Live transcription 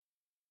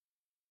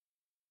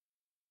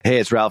Hey,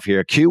 it's Ralph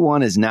here.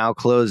 Q1 is now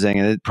closing,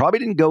 and it probably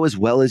didn't go as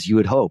well as you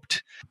had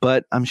hoped.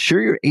 But I'm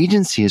sure your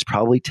agency is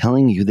probably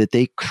telling you that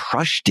they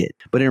crushed it.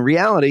 But in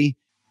reality,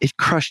 it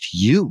crushed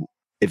you.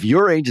 If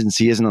your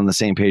agency isn't on the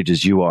same page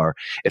as you are,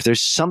 if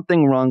there's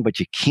something wrong,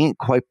 but you can't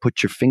quite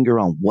put your finger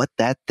on what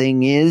that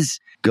thing is,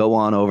 go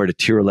on over to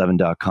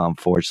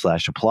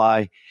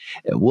tier11.com/apply,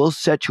 and we'll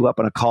set you up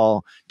on a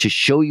call to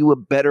show you a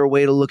better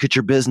way to look at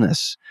your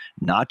business.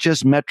 Not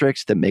just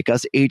metrics that make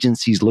us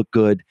agencies look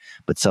good,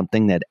 but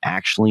something that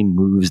actually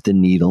moves the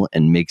needle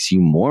and makes you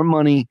more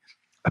money,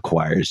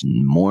 acquires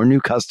more new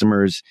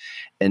customers,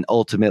 and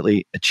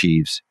ultimately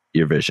achieves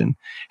your vision.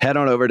 Head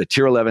on over to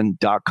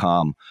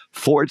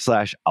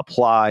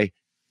tier11.com/apply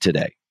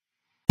today.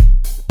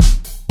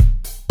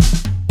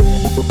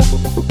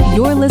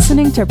 You're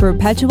listening to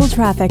Perpetual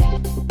Traffic.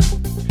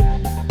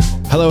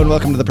 Hello and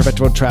welcome to the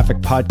Perpetual Traffic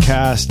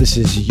Podcast. This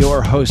is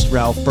your host,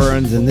 Ralph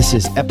Burns, and this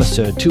is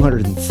episode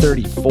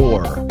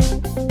 234.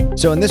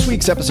 So in this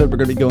week's episode, we're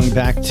going to be going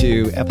back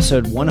to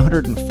episode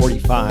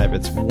 145.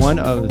 It's one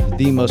of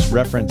the most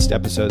referenced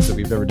episodes that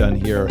we've ever done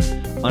here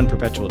on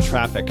Perpetual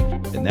Traffic.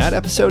 And that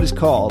episode is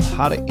called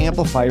How to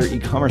Amplify Your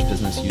E-Commerce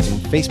Business Using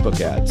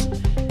Facebook Ads.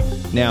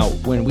 Now,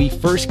 when we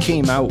first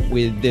came out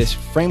with this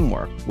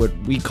framework, what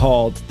we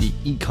called the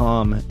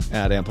e-com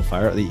ad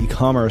amplifier, the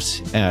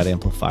e-commerce ad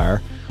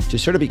amplifier, to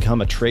sort of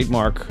become a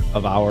trademark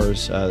of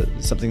ours,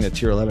 something that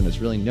Tier 11 is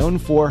really known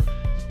for,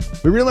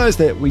 we realized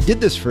that we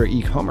did this for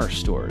e-commerce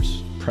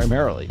stores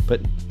primarily, but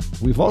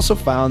we've also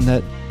found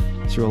that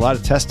through a lot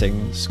of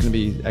testing, this is going to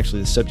be actually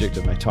the subject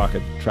of my talk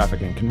at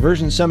Traffic and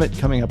Conversion Summit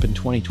coming up in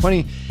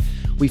 2020,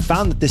 we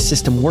found that this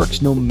system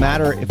works no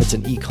matter if it's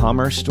an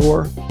e-commerce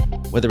store,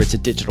 whether it's a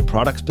digital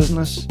products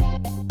business,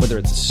 whether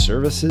it's a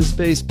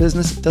services-based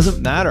business, it doesn't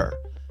matter.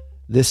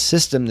 This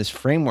system, this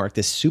framework,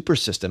 this super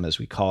system, as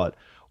we call it,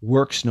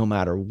 works no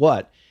matter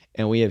what.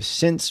 And we have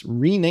since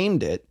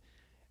renamed it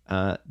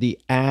the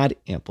ad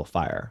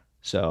amplifier.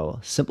 So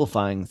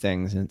simplifying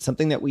things, and it's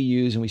something that we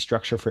use and we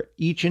structure for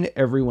each and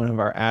every one of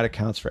our ad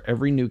accounts for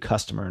every new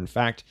customer. In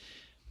fact,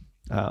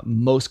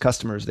 most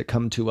customers that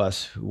come to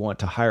us who want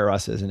to hire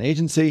us as an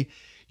agency,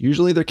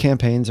 usually their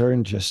campaigns are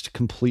in just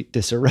complete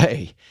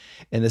disarray.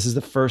 And this is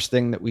the first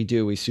thing that we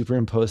do. We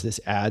superimpose this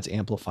ads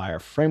amplifier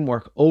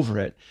framework over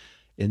it.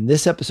 In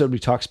this episode, we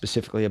talk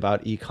specifically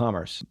about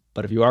e-commerce.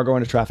 But if you are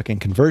going to Traffic and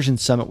Conversion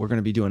Summit, we're going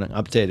to be doing an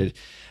updated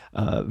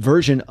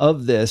version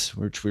of this,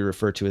 which we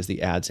refer to as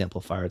the ads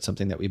amplifier. It's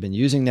something that we've been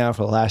using now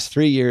for the last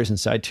 3 years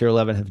inside Tier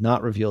 11, have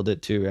not revealed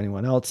it to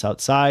anyone else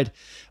outside,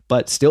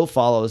 but still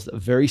follows a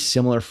very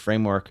similar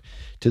framework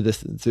to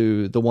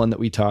the one that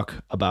we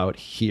talk about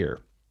here.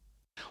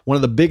 One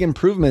of the big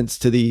improvements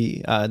to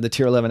the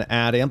Tier 11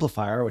 ad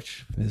amplifier,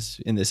 which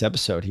is in this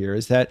episode here,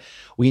 is that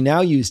we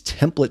now use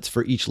templates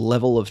for each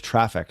level of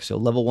traffic. So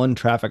level 1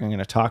 traffic, I'm going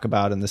to talk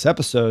about in this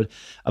episode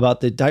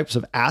about the types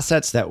of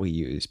assets that we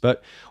use.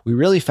 But we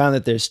really found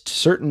that there's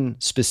certain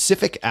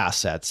specific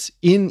assets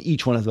in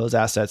each one of those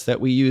assets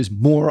that we use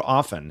more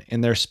often.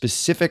 And they're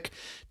specific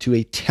to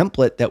a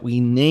template that we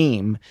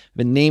name,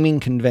 the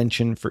naming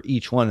convention for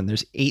each one. And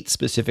there's 8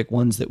 specific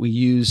ones that we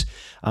use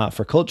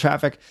for cold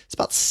traffic. It's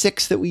about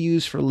 6 that we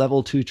use for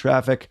level 2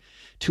 traffic,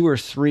 2 or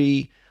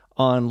 3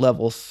 on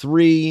level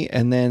 3,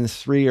 and then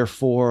 3 or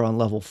 4 on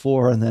level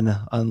 4. And then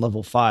on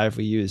level 5,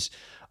 we use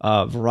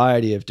a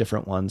variety of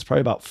different ones,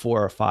 probably about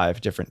 4 or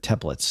 5 different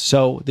templates.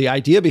 So the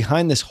idea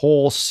behind this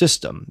whole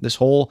system, this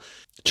whole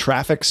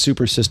traffic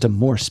super system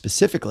more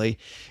specifically,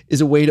 is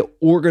a way to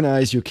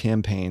organize your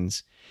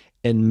campaigns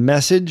and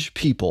message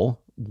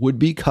people,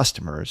 would-be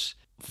customers,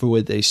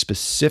 with a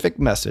specific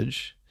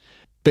message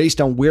based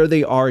on where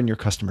they are in your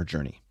customer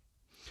journey.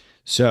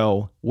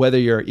 So whether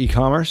you're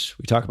e-commerce,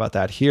 we talk about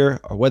that here,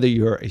 or whether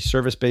you're a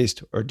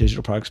service-based or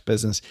digital products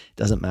business, it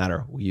doesn't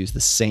matter. We use the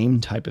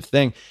same type of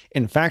thing.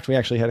 In fact, we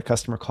actually had a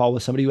customer call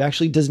with somebody who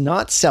actually does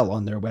not sell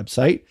on their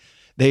website.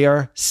 They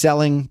are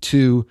selling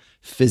to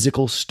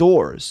physical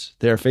stores.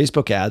 Their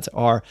Facebook ads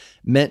are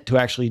meant to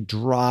actually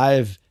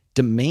drive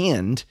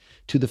demand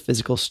to the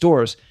physical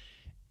stores.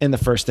 And the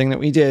first thing that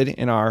we did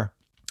in our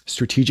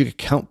strategic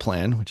account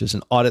plan, which is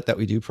an audit that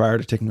we do prior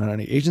to taking on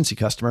any agency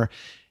customer,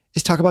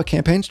 is talk about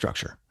campaign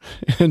structure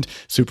and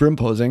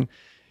superimposing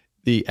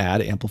the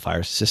ad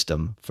amplifier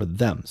system for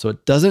them. So you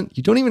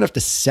don't even have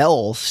to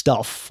sell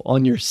stuff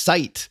on your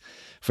site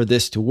for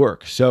this to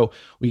work. So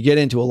we get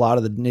into a lot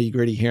of the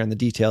nitty-gritty here and the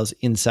details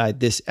inside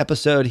this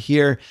episode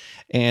here.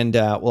 And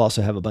we'll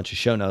also have a bunch of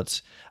show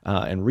notes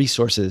and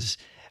resources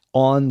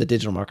on the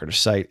digital marketer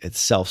site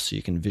itself so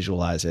you can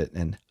visualize it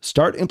and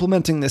start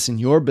implementing this in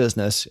your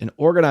business and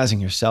organizing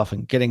yourself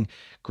and getting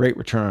great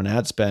return on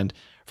ad spend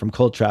from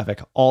cold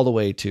traffic all the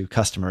way to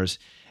customers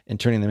and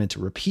turning them into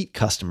repeat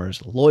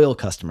customers, loyal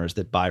customers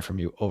that buy from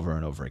you over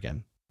and over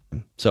again.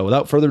 So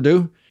without further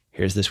ado,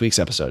 here's this week's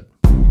episode.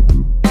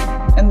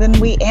 And then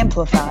we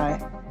amplify.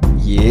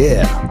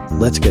 Yeah,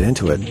 let's get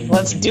into it.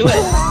 Let's do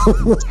it.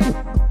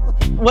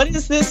 What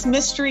is this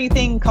mystery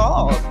thing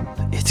called?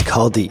 It's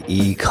called the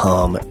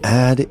e-com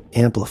ad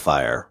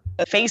amplifier.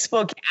 a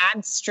Facebook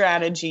ad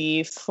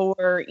strategy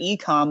for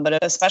e-com, but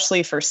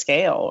especially for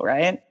scale,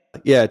 right?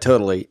 Yeah,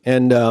 totally.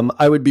 And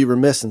I would be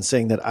remiss in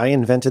saying that I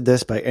invented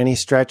this by any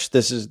stretch.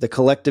 This is the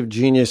collective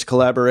genius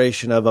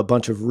collaboration of a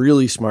bunch of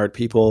really smart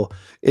people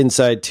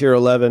inside Tier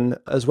 11,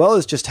 as well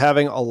as just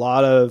having a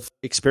lot of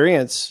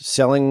experience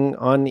selling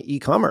on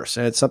e-commerce.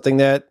 And it's something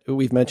that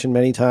we've mentioned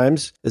many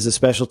times is a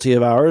specialty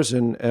of ours.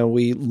 And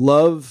we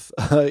love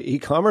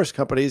e-commerce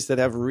companies that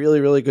have really,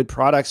 really good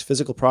products,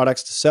 physical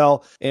products to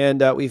sell.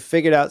 And we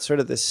figured out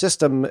sort of the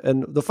system.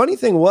 And the funny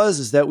thing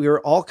is that we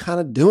were all kind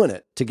of doing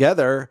it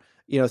together,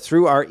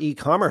 through our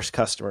e-commerce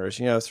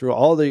customers, through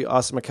all the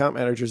awesome account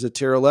managers at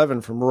Tier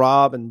 11, from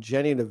Rob and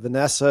Jenny to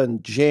Vanessa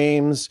and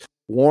James,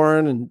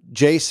 Warren and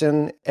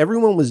Jason.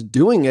 Everyone was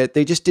doing it.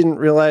 They just didn't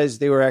realize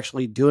they were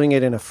actually doing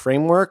it in a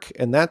framework.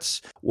 And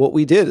that's what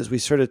we did, is we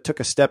sort of took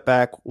a step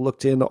back,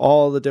 looked into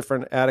all the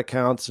different ad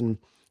accounts and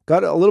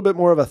got a little bit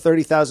more of a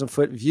 30,000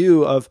 foot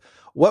view of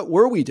what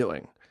were we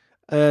doing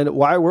and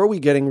why were we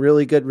getting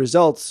really good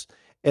results,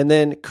 and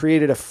then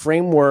created a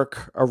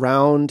framework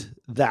around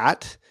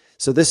that.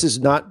 So this is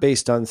not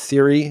based on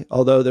theory,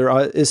 although there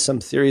is some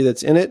theory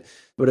that's in it.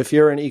 But if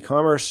you're an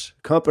e-commerce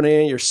company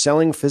and you're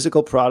selling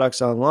physical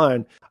products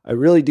online, I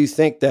really do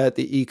think that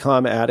the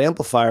e-com ad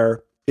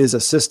amplifier is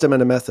a system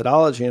and a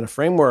methodology and a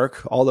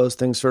framework, all those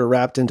things sort of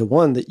wrapped into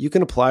one, that you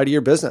can apply to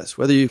your business.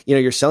 Whether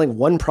you're selling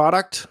one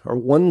product or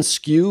one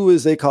SKU,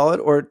 as they call it,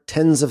 or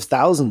tens of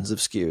thousands of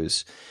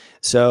SKUs.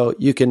 So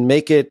you can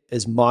make it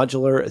as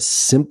modular, as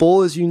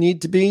simple as you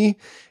need to be,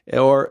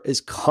 or as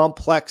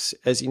complex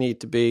as you need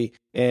to be.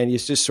 And you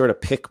just sort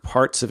of pick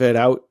parts of it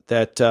out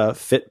that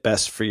fit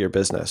best for your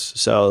business.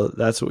 So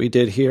that's what we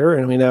did here.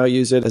 And we now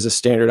use it as a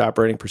standard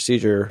operating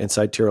procedure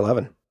inside Tier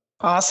 11.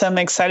 Awesome.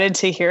 Excited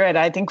to hear it.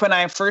 I think when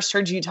I first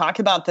heard you talk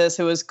about this,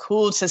 it was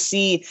cool to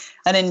see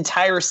an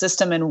entire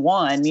system in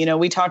one.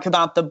 We talk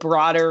about the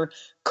broader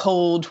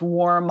cold,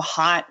 warm,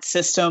 hot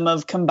system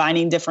of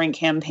combining different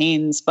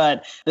campaigns,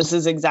 but this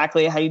is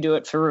exactly how you do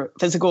it for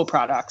physical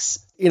products.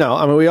 We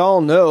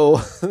all know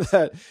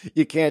that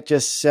you can't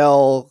just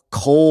sell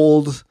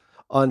cold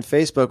on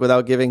Facebook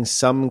without giving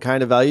some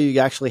kind of value. You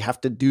actually have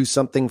to do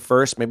something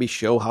first, maybe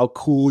show how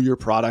cool your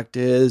product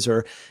is,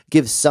 or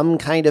give some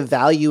kind of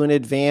value in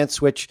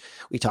advance, which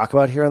we talk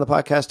about here on the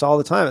podcast all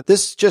the time.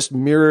 This just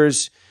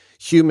mirrors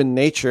human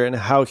nature and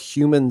how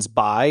humans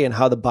buy and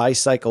how the buy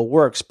cycle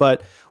works,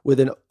 but with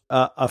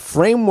a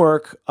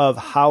framework of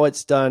how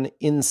it's done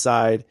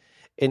inside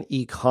an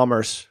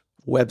e-commerce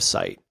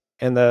website.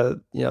 And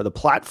the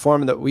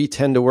platform that we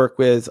tend to work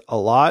with a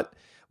lot,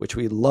 which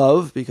we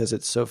love because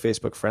it's so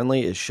Facebook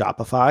friendly, is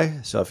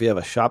Shopify. So if you have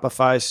a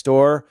Shopify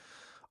store,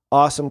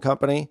 awesome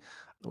company.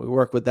 We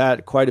work with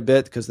that quite a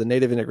bit because the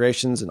native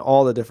integrations and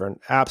all the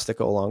different apps that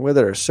go along with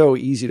it are so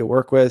easy to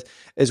work with,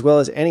 as well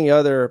as any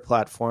other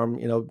platform.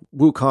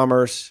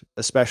 WooCommerce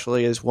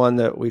especially is one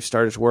that we've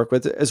started to work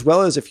with, as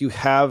well as if you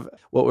have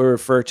what we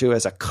refer to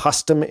as a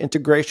custom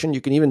integration, you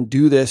can even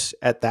do this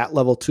at that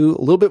level too. A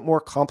little bit more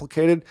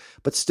complicated,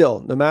 but still,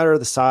 no matter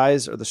the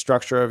size or the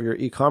structure of your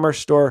e-commerce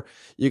store,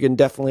 you can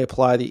definitely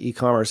apply the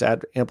e-commerce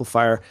ad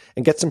amplifier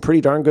and get some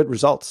pretty darn good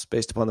results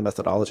based upon the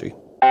methodology.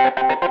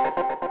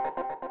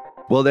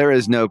 Well, there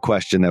is no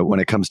question that when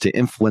it comes to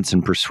influence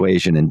and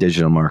persuasion in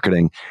digital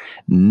marketing,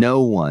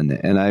 no one,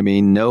 and I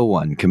mean no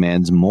one,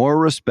 commands more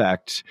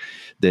respect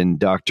than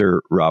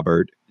Dr.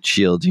 Robert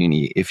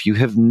Cialdini. If you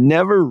have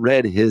never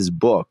read his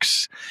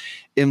books,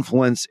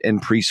 Influence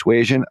and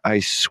Persuasion,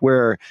 I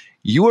swear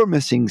you are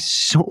missing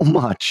so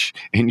much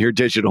in your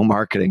digital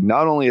marketing,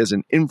 not only as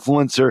an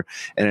influencer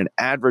and an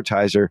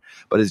advertiser,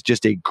 but as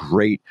just a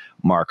great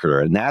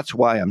marketer. And that's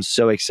why I'm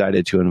so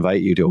excited to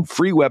invite you to a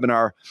free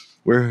webinar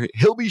where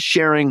he'll be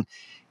sharing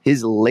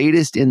his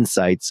latest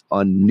insights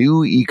on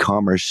new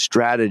e-commerce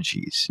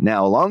strategies.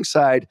 Now,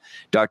 alongside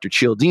Dr.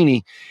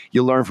 Cialdini,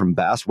 you'll learn from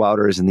Bass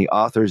Wouters and the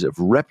authors of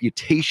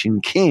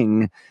Reputation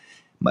King,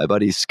 my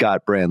buddies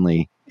Scott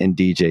Branley and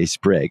DJ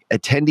Sprigg.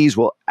 Attendees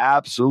will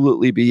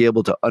absolutely be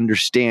able to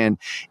understand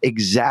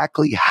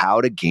exactly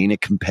how to gain a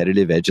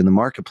competitive edge in the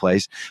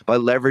marketplace by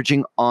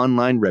leveraging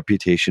online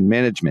reputation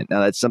management.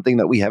 Now, that's something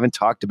that we haven't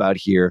talked about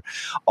here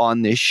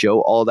on this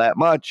show all that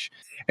much.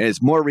 And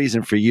it's more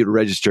reason for you to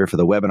register for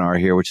the webinar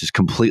here, which is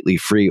completely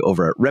free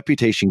over at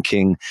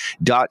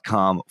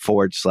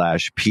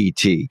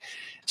reputationking.com/PT.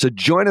 So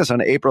join us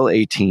on April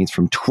 18th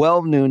from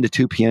 12 noon to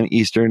 2 p.m.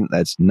 Eastern.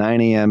 That's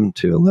 9 a.m.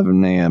 to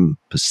 11 a.m.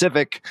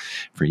 Pacific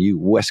for you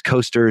West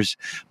Coasters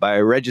by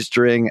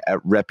registering at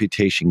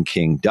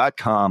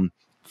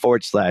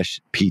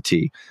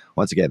reputationking.com/PT.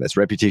 Once again, that's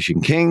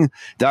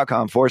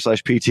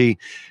reputationking.com/PT.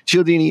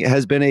 Cialdini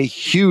has been a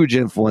huge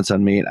influence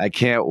on me, and I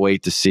can't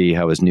wait to see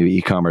how his new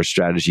e-commerce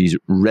strategies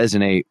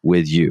resonate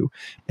with you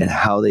and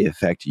how they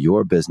affect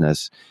your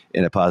business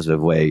in a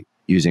positive way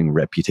using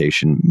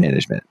reputation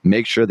management.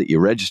 Make sure that you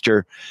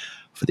register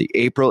for the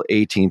April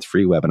 18th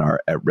free webinar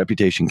at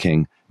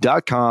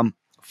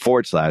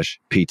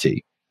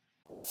reputationking.com/PT.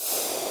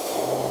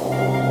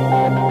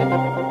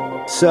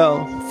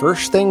 So,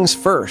 first things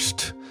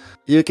first,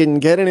 You can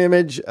get an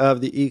image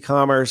of the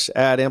e-commerce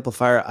ad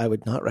amplifier. I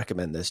would not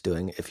recommend this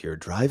doing if you're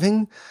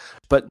driving,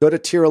 but go to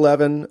Tier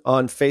 11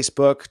 on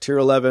Facebook. Tier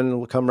 11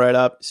 will come right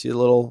up. See a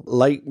little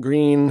light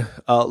green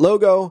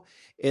logo,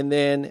 and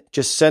then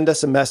just send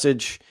us a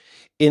message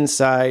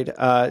inside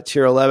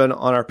Tier 11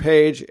 on our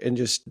page and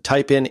just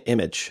type in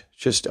image.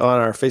 Just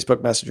on our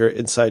Facebook Messenger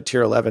inside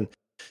Tier 11,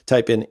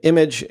 type in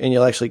image, and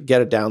you'll actually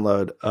get a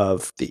download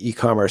of the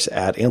e-commerce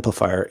ad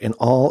amplifier in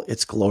all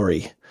its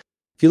glory.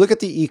 If you look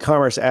at the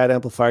e-commerce ad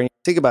amplifier, you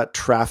think about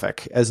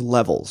traffic as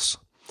levels.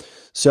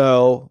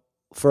 So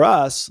for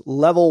us,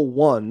 level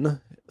 1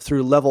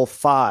 through level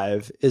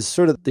 5 is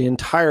sort of the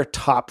entire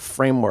top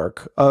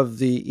framework of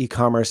the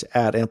e-commerce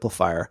ad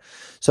amplifier.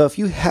 So if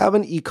you have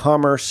an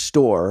e-commerce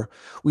store,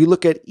 we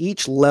look at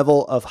each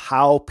level of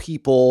how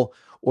people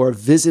or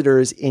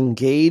visitors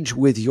engage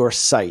with your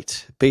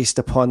site based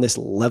upon this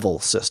level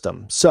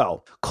system.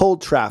 So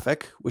cold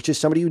traffic, which is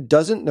somebody who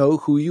doesn't know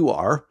who you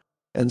are,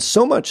 and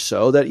so much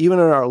so that even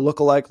in our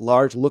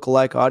large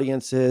lookalike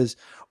audiences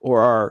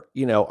or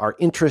our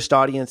interest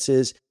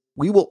audiences,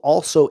 we will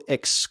also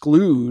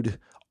exclude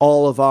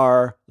all of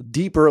our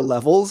deeper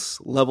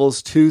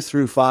levels 2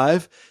 through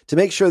 5, to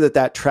make sure that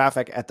that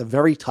traffic at the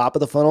very top of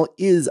the funnel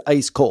is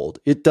ice cold.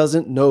 It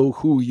doesn't know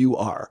who you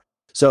are.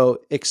 So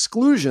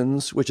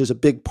exclusions, which is a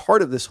big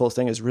part of this whole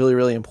thing, is really,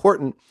 really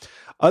important.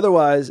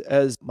 Otherwise,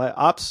 as my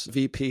ops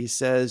VP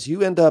says,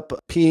 you end up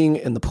peeing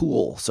in the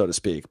pool, so to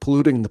speak,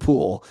 polluting the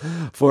pool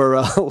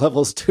for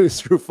levels 2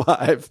 through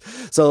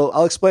 5. So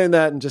I'll explain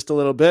that in just a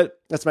little bit.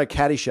 That's my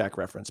Caddyshack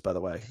reference, by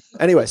the way.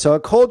 Anyway, so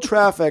cold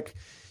traffic,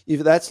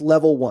 that's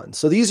level 1.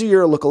 So these are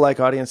your lookalike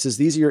audiences.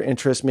 These are your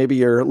interests, maybe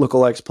your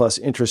lookalikes plus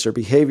interests or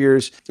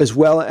behaviors, as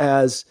well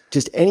as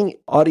just any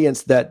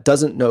audience that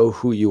doesn't know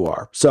who you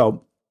are.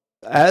 So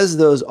as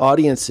those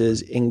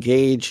audiences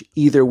engage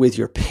either with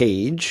your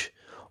page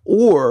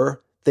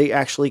or they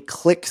actually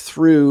click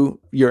through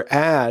your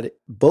ad,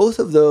 both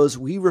of those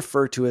we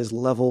refer to as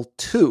level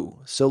 2.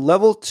 So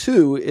level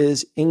 2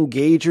 is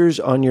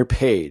engagers on your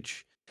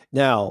page.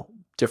 Now,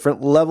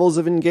 different levels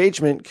of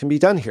engagement can be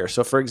done here.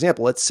 So for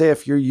example, let's say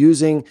if you're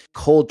using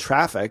cold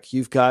traffic,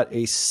 you've got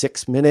a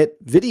 6-minute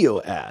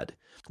video ad.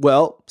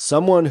 Well,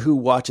 someone who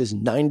watches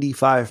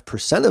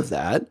 95% of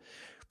that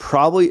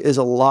probably is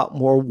a lot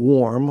more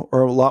warm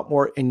or a lot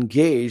more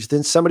engaged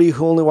than somebody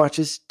who only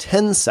watches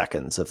 10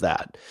 seconds of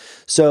that.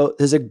 So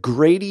there's a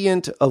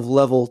gradient of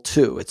level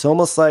 2. It's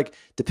almost like,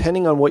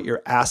 depending on what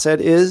your asset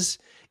is,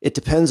 it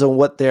depends on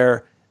what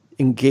their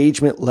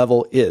engagement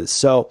level is.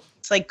 So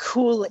it's like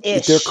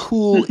cool-ish. They're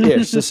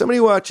cool-ish. So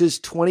somebody watches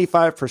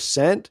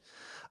 25%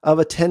 of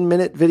a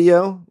 10-minute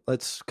video.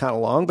 That's kind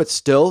of long, but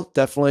still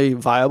definitely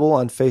viable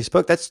on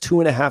Facebook. That's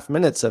 2.5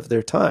 minutes of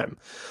their time.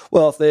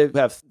 Well, if they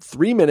have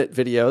 3-minute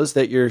videos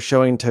that you're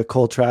showing to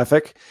cold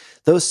traffic,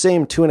 those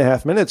same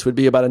 2.5 minutes would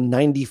be about a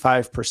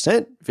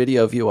 95%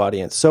 video view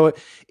audience. So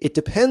it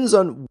depends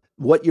on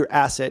what your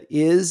asset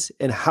is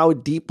and how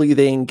deeply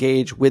they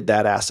engage with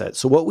that asset.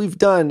 So what we've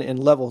done in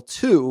level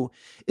 2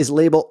 is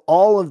label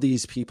all of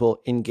these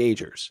people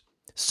engagers.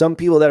 Some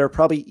people that are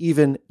probably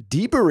even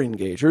deeper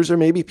engagers are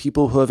maybe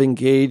people who have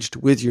engaged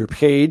with your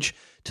page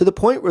to the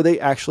point where they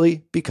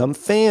actually become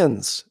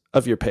fans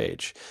of your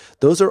page.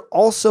 Those are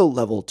also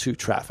level 2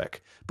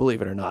 traffic,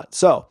 believe it or not.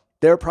 So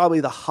they're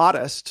probably the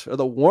hottest or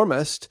the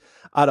warmest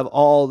out of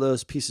all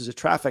those pieces of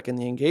traffic in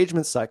the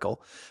engagement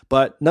cycle.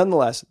 But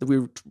nonetheless,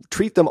 we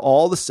treat them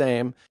all the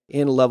same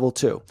in level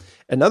 2.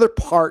 Another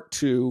part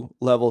to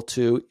level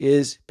 2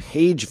 is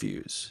page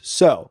views.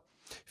 So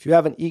if you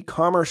have an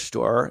e-commerce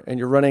store and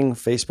you're running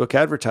Facebook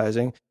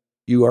advertising,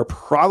 you are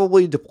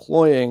probably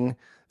deploying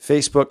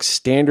Facebook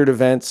standard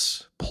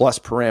events plus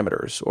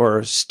parameters,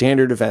 or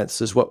standard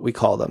events is what we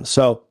call them.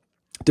 So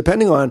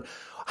depending on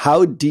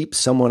how deep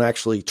someone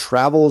actually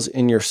travels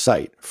in your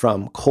site,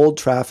 from cold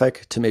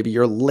traffic to maybe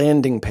your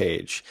landing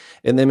page,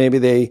 and then maybe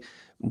they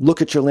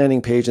look at your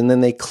landing page and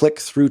then they click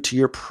through to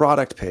your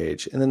product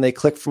page, and then they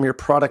click from your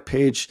product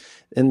page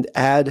and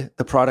add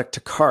the product to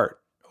cart,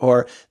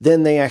 or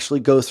then they actually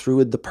go through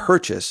with the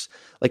purchase.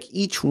 Like,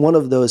 each one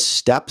of those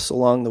steps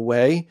along the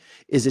way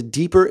is a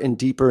deeper and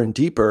deeper and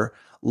deeper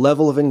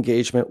level of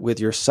engagement with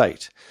your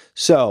site.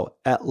 So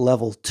at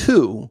level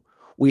 2,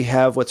 we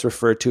have what's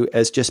referred to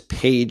as just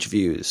page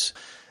views.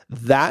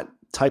 That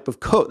type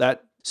of code,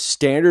 that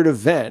standard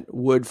event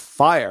would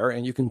fire,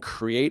 and you can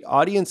create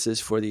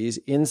audiences for these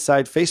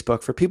inside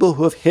Facebook for people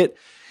who have hit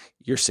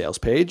your sales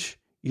page,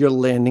 your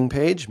landing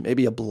page,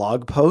 maybe a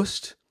blog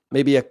post,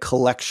 maybe a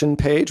collection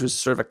page, which is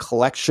sort of a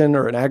collection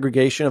or an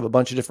aggregation of a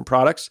bunch of different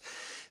products.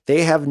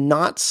 They have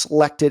not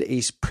selected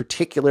a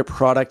particular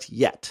product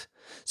yet.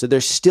 So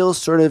they're still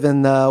sort of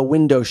in the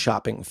window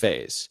shopping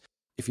phase.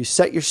 If you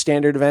set your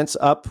standard events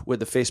up with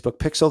the Facebook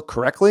pixel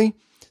correctly,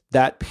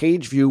 that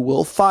page view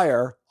will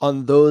fire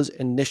on those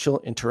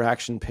initial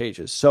interaction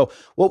pages. So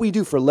what we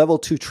do for level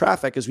 2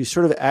 traffic is we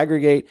sort of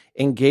aggregate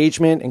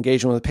engagement with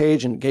the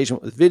page,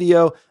 engagement with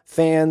video,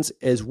 fans,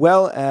 as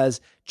well as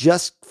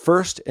just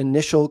first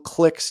initial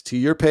clicks to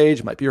your page.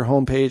 It might be your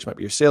home page, might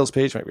be your sales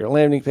page, might be your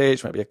landing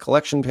page, might be a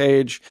collection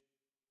page.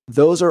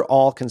 those are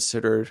all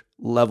considered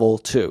level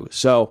 2.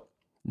 So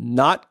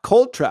not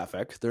cold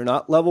traffic. They're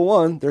not level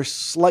 1. They're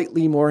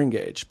slightly more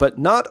engaged, but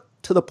not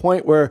to the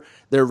point where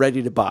they're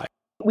ready to buy.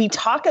 We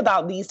talk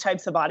about these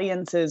types of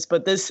audiences,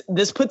 but this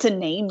puts a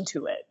name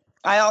to it.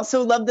 I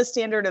also love the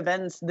standard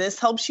events. This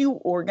helps you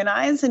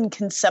organize and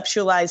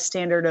conceptualize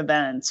standard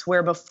events,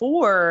 where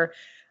before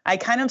I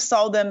kind of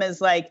saw them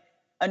as like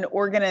an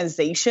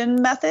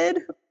organization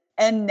method.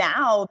 And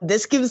now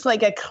this gives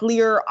like a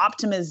clear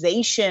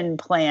optimization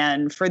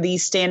plan for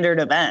these standard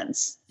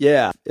events.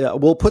 Yeah.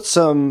 We'll put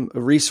some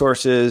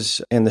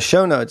resources in the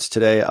show notes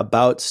today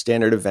about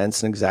standard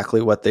events and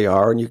exactly what they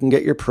are. And you can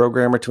get your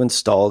programmer to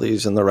install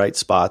these in the right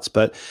spots.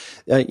 But,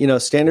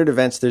 standard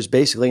events, there's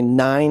basically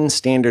 9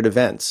 standard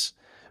events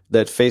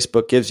that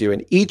Facebook gives you.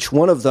 And each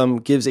one of them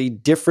gives a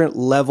different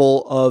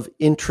level of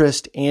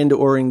interest and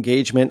or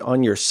engagement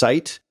on your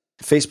site.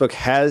 Facebook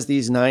has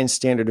these 9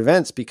 standard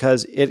events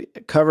because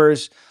it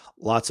covers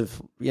lots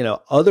of,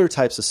 other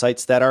types of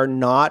sites that are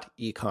not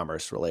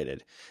e-commerce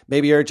related.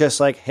 Maybe you're just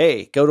like,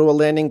 hey, go to a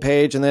landing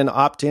page and then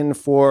opt in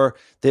for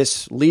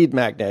this lead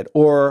magnet,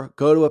 or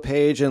go to a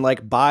page and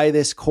like buy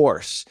this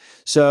course.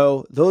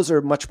 So those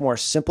are much more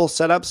simple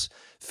setups.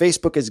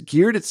 Facebook has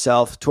geared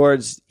itself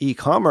towards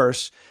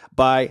e-commerce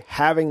by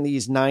having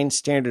these 9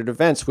 standard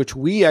events, which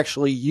we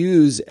actually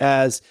use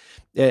as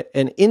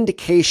an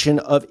indication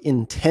of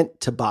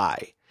intent to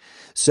buy.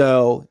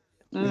 So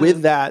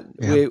with that,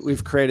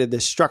 we've created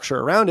this structure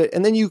around it.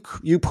 And then you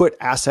put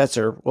assets,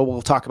 or what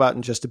we'll talk about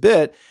in just a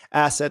bit,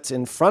 assets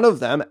in front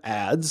of them,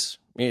 ads,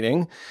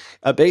 meaning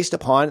based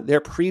upon their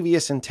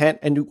previous intent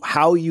and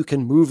how you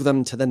can move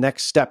them to the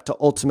next step to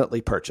ultimately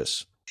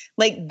purchase.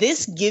 Like,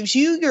 this gives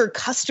you your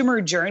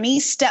customer journey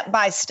step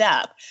by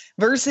step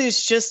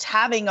versus just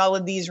having all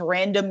of these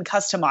random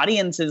custom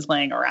audiences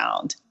laying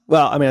around.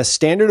 Well, I mean, a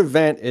standard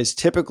event is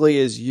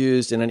typically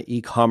used in an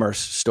e-commerce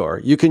store.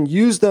 You can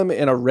use them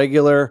in a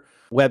regular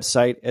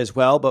website as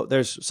well, but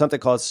there's something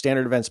called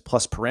standard events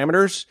plus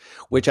parameters,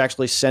 which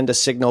actually send a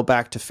signal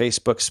back to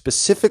Facebook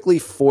specifically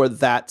for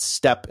that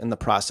step in the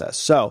process.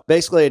 So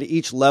basically at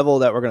each level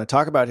that we're going to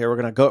talk about here, we're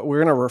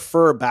going to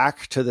refer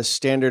back to the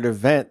standard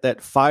event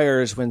that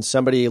fires when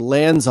somebody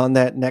lands on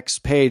that next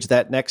page,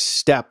 that next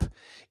step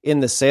in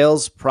the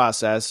sales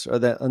process, or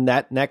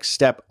that next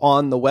step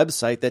on the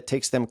website that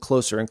takes them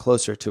closer and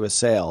closer to a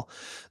sale.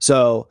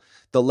 So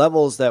the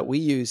levels that we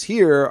use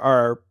here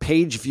are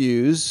page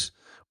views.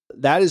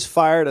 That is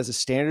fired as a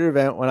standard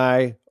event when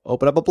I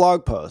open up a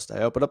blog post, I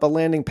open up a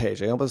landing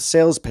page, I open up a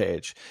sales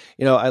page,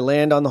 I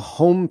land on the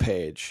home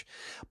page.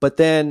 But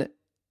then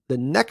the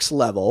next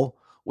level,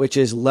 which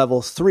is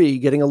level 3,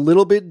 getting a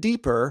little bit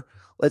deeper,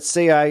 let's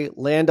say I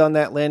land on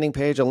that landing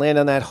page, I land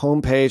on that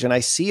home page, and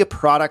I see a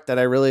product that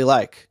I really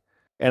like,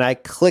 and I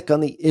click on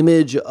the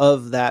image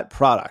of that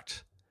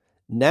product.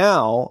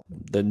 Now,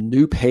 the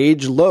new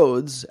page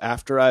loads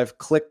after I've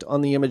clicked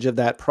on the image of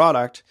that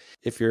product.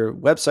 If your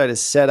website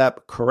is set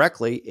up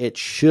correctly, it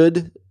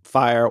should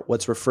fire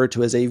what's referred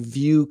to as a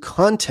view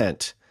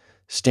content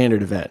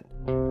standard event.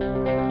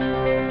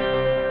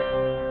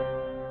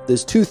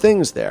 There's 2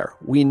 things there.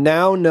 We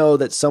now know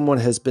that someone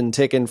has been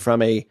taken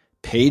from a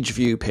page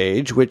view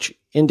page, which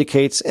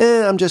indicates,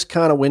 I'm just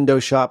kind of window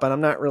shopping.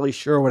 I'm not really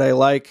sure what I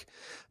like.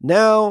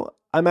 Now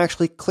I'm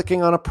actually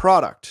clicking on a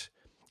product.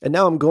 And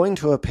now I'm going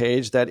to a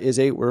page that is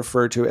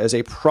referred to as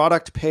a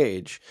product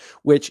page,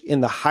 which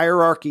in the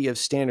hierarchy of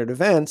standard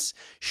events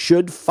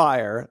should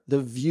fire the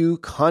view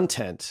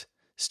content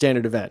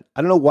standard event.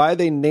 I don't know why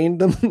they named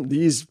them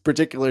these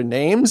particular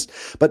names,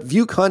 but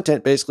view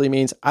content basically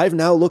means I've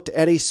now looked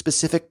at a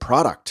specific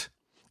product.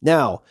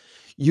 Now,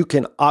 you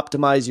can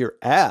optimize your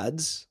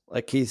ads,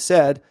 like Keith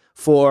said,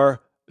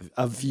 for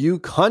a view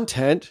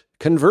content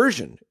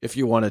conversion if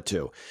you wanted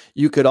to.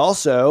 You could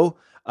also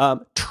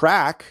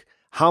track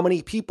how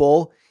many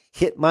people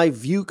hit my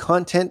view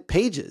content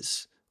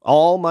pages,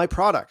 all my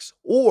products.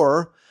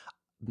 Or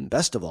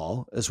best of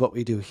all, is what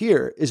we do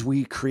here is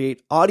we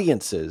create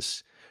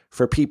audiences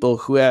for people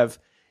who have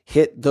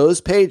hit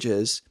those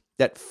pages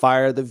that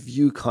fire the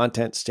view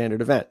content standard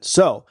event.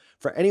 So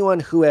for anyone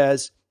who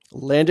has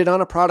landed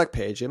on a product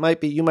page, you might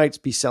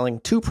be selling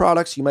 2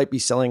 products, you might be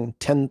selling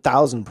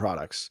 10,000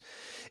 products.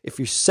 If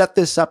you set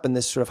this up in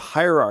this sort of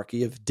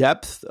hierarchy of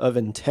depth of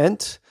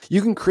intent,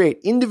 you can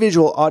create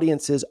individual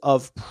audiences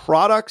of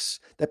products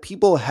that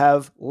people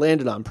have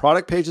landed on,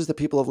 product pages that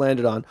people have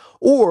landed on,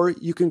 or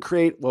you can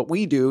create what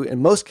we do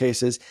in most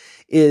cases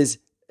is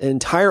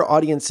entire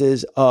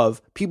audiences of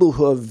people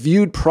who have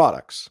viewed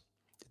products.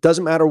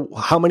 Doesn't matter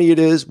how many it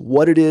is,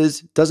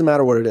 doesn't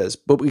matter what it is.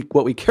 But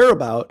what we care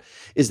about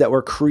is that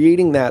we're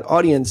creating that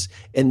audience.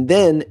 And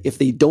then if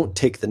they don't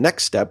take the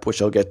next step,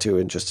 which I'll get to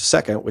in just a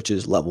second, which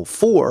is level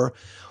 4,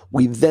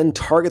 we then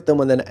target them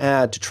with an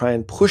ad to try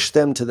and push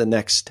them to the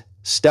next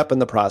step in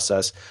the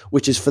process,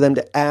 which is for them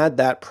to add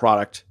that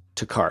product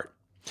to cart.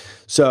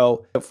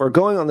 So if we're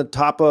going on the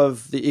top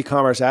of the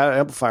e-commerce ad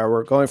amplifier,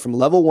 we're going from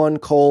level 1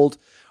 cold,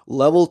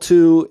 Level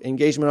 2,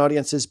 engagement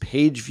audiences,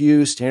 page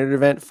view, standard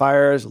event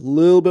fires, a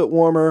little bit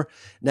warmer.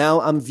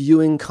 Now I'm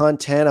viewing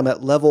content. I'm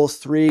at level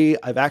 3.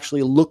 I've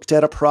actually looked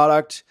at a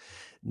product.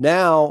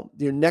 Now,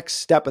 your next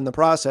step in the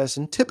process,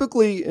 and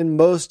typically in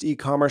most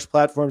e-commerce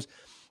platforms,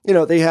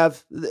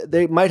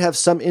 they might have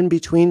some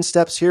in-between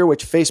steps here,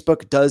 which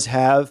Facebook does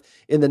have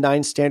in the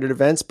 9 standard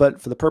events.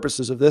 But for the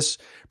purposes of this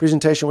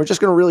presentation, we're just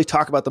going to really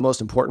talk about the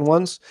most important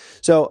ones.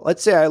 So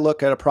let's say I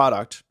look at a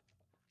product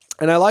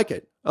and I like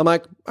it. I'm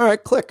like, all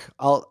right, click.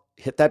 I'll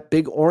hit that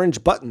big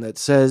orange button that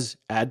says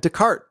add to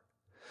cart.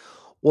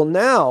 Well,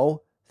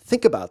 now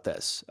think about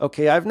this.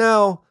 Okay, I've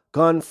now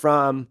gone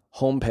from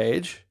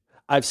homepage.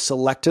 I've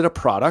selected a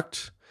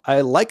product.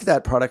 I like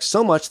that product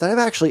so much that I've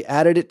actually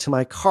added it to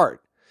my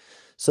cart.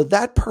 So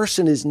that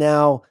person is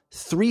now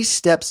 3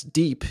 steps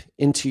deep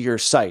into your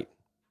site.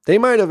 They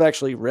might have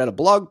actually read a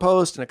blog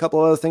post and a couple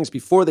of other things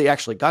before they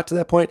actually got to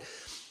that point.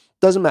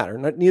 Doesn't matter,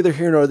 neither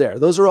here nor there.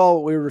 Those are all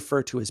what we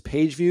refer to as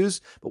page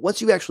views. But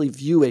once you actually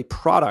view a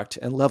product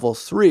in level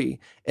 3,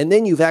 and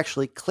then you've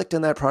actually clicked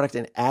on that product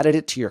and added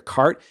it to your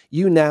cart,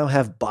 you now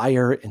have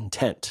buyer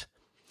intent.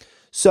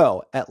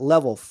 So at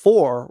level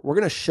 4, we're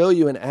going to show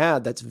you an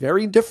ad that's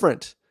very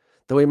different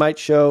than we might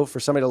show for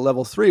somebody to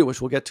level 3,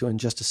 which we'll get to in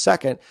just a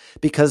second,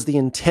 because the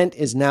intent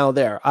is now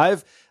there.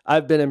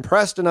 I've been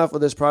impressed enough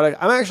with this product.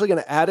 I'm actually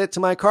going to add it to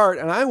my cart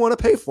and I want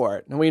to pay for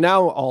it. And we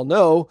now all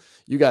know,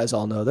 you guys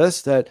all know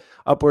this, that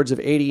upwards of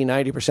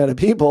 80-90% of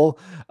people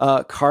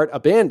cart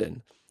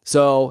abandon.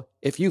 So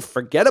if you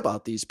forget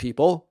about these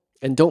people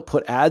and don't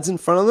put ads in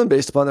front of them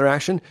based upon their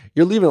action,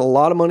 you're leaving a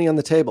lot of money on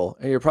the table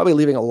and you're probably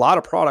leaving a lot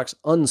of products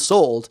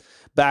unsold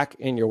back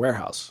in your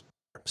warehouse.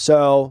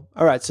 So,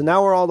 all right, so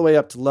now we're all the way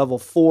up to level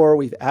 4.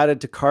 We've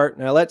added to cart.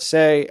 Now, let's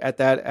say at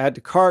that add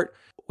to cart,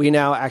 we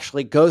now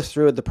actually go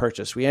through the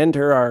purchase. We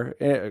enter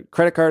our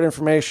credit card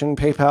information,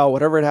 PayPal,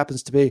 whatever it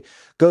happens to be,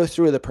 go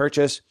through the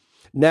purchase.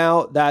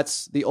 Now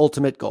that's the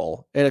ultimate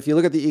goal. And if you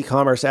look at the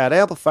e-commerce ad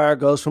amplifier, it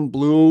goes from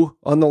blue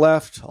on the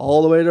left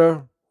all the way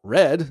to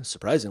red,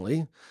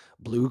 surprisingly.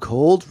 Blue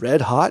cold,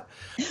 red hot.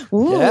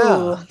 Ooh.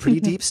 Yeah,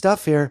 pretty deep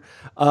stuff here.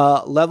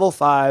 Level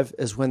 5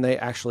 is when they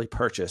actually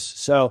purchase.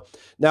 So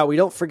now we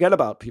don't forget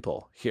about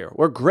people here.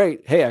 We're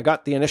great. Hey, I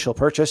got the initial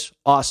purchase.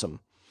 Awesome.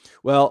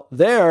 Well,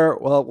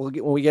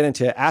 when we get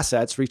into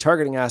assets,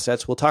 retargeting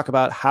assets, we'll talk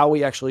about how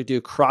we actually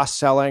do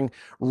cross-selling,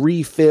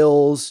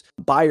 refills,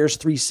 buyers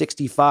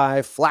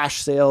 365,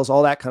 flash sales,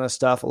 all that kind of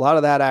stuff. A lot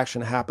of that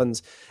action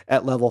happens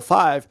at level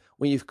 5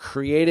 when you've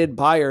created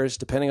buyers,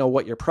 depending on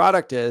what your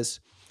product is,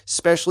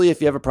 especially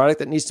if you have a product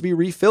that needs to be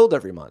refilled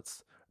every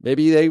month.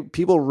 Maybe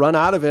people run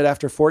out of it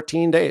after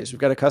 14 days. We've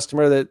got a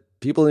customer that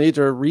people need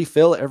to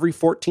refill every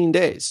 14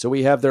 days. So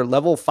we have their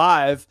level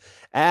 5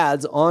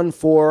 ads on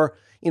for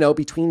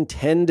between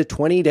 10 to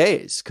 20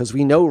 days, because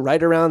we know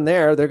right around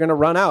there, they're going to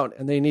run out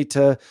and they need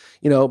to,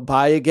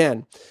 buy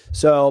again.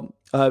 So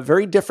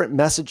very different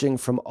messaging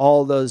from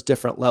all those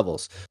different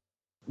levels.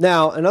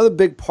 Now, another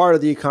big part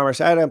of the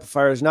e-commerce ad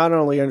amplifier is not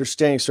only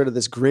understanding sort of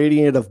this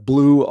gradient of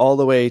blue all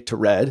the way to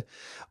red,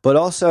 but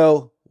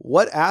also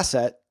what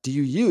asset do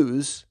you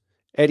use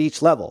at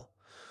each level?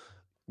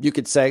 You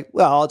could say,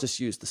 well, I'll just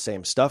use the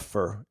same stuff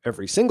for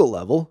every single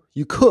level.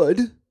 You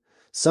could.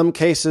 Some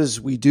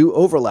cases we do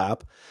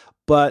overlap.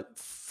 But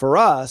for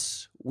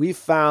us, we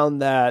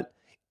found that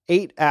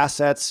 8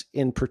 assets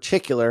in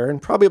particular,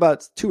 and probably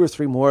about 2 or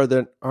 3 more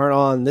that aren't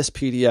on this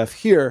PDF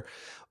here,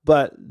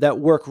 but that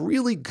work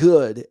really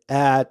good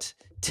at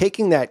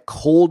taking that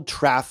cold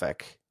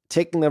traffic,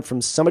 taking them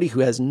from somebody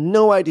who has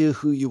no idea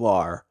who you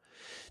are,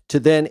 to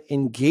then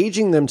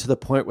engaging them to the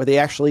point where they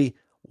actually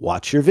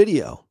watch your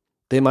video.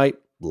 They might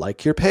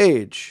like your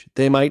page.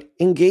 They might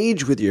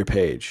engage with your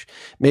page.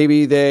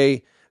 Maybe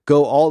they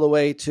go all the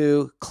way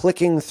to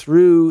clicking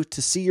through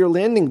to see your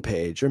landing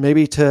page, or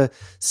maybe to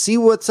see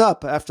what's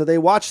up after they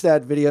watch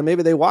that video.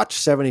 Maybe they watch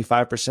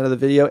 75% of the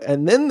video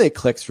and then they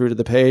click through to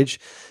the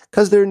page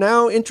because they're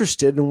now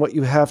interested in what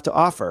you have to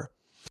offer.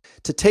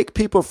 To take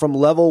people from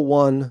level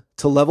 1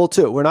 to level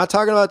 2, we're not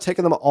talking about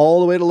taking them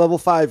all the way to level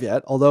 5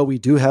 yet, although we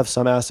do have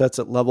some assets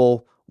at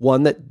level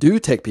 1 that do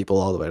take people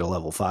all the way to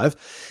level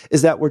 5,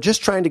 is that we're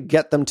just trying to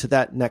get them to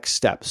that next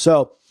step.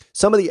 So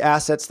some of the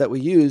assets that we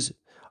use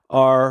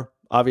are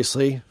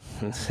obviously,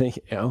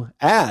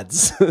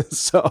 ads.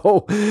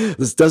 So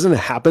this doesn't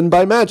happen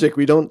by magic.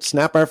 We don't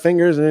snap our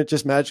fingers and it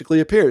just magically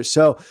appears.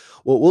 So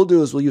what we'll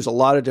do is we'll use a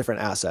lot of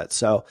different assets.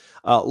 So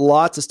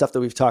lots of stuff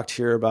that we've talked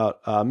here about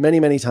many,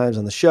 many times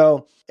on the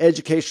show.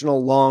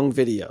 Educational long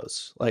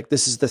videos. Like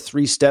this is the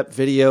 3-step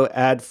video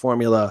ad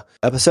formula.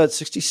 Episode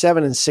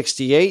 67 and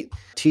 68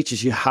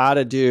 teaches you how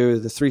to do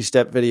the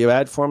 3-step video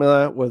ad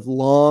formula with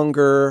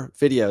longer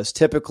videos.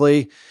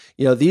 Typically,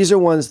 These are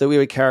ones that we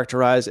would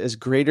characterize as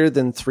greater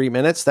than 3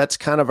 minutes. That's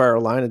kind of our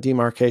line of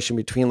demarcation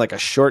between like a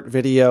short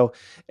video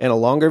and a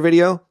longer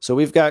video. So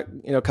we've got,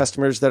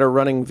 customers that are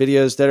running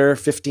videos that are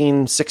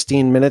 15,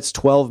 16 minutes,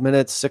 12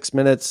 minutes, 6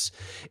 minutes,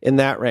 in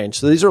that range.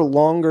 So these are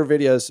longer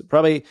videos,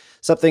 probably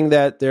something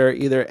that they're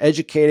either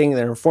educating,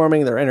 they're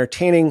informing, they're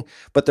entertaining,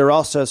 but they're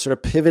also sort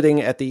of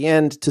pivoting at the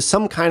end to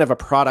some kind of a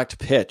product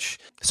pitch.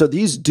 So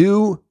these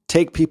do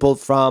take people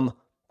from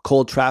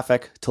cold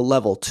traffic to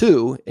level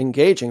 2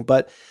 engaging.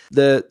 But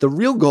the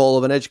real goal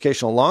of an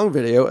educational long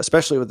video,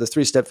 especially with the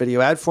 3-step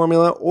video ad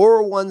formula,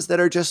 or ones that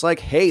are just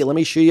like, hey, let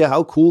me show you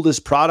how cool this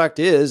product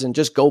is and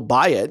just go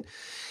buy it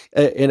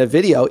in a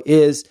video,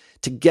 is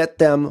to get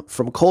them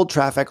from cold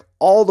traffic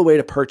all the way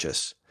to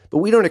purchase. But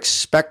we don't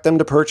expect them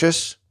to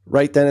purchase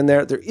right then and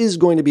there. There is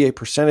going to be a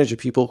percentage of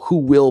people who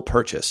will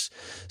purchase.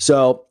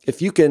 So if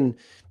you can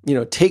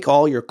take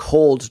all your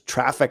cold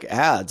traffic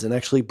ads and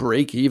actually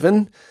break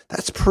even,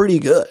 that's pretty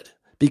good,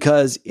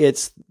 because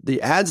it's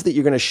the ads that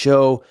you're going to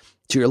show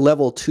to your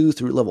level 2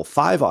 through level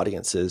 5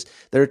 audiences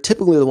that are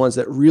typically the ones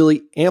that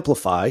really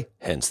amplify,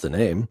 hence the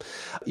name,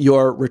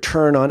 your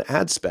return on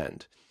ad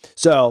spend.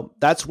 So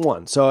that's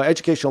one. So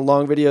educational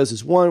long videos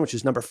is one, which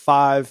is number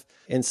 5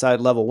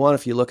 inside level 1.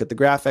 If you look at the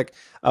graphic,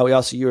 we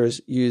also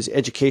use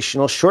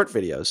educational short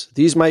videos.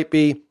 These might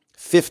be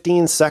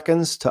 15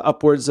 seconds to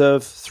upwards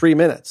of 3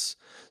 minutes.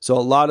 So a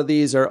lot of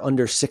these are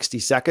under 60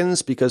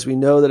 seconds, because we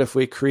know that if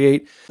we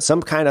create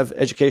some kind of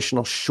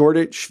educational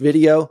shortage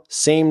video,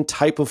 same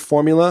type of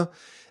formula,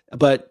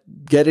 but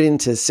get it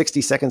into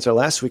 60 seconds or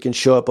less, we can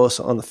show it both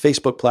on the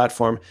Facebook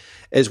platform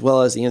as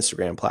well as the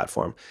Instagram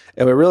platform.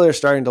 And we really are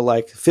starting to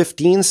like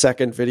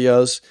 15-second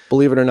videos,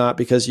 believe it or not,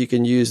 because you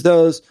can use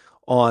those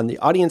on the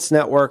Audience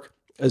Network,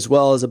 as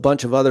well as a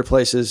bunch of other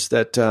places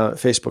that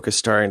Facebook is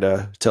starting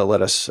to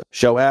let us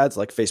show ads,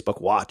 like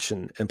Facebook Watch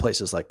and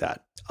places like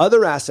that.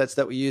 Other assets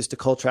that we use to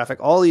cold traffic,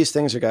 all these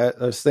things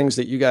are things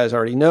that you guys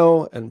already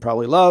know and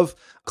probably love.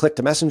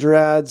 Click-to-messenger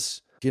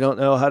ads. If you don't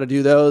know how to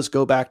do those,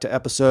 go back to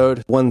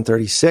episode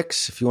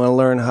 136 if you want to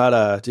learn how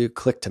to do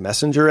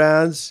click-to-messenger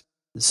ads.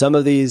 Some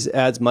of these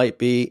ads might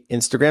be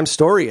Instagram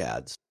story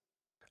ads.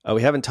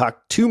 We haven't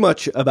talked too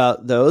much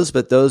about those,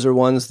 but those are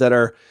ones that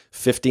are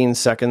 15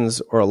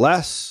 seconds or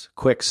less,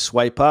 quick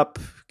swipe up,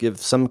 give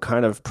some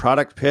kind of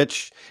product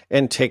pitch,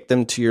 and take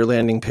them to your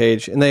landing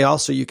page. And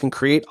you can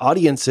create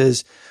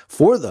audiences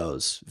for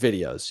those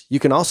videos. You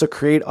can also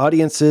create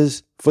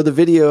audiences for the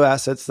video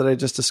assets that I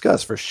just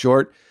discussed, for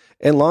short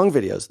and long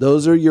videos.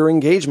 Those are your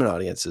engagement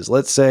audiences.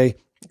 Let's say,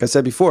 like I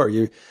said before,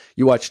 you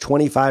watch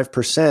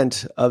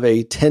 25% of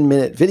a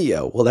 10-minute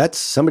video. Well, that's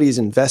somebody's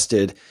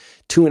invested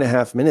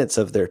 2.5 minutes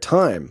of their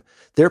time.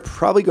 They're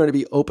probably going to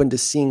be open to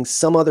seeing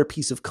some other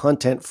piece of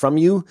content from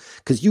you,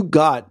 because you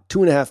got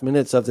 2.5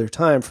 minutes of their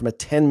time from a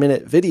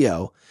 10-minute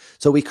video.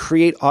 So we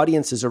create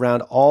audiences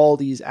around all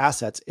these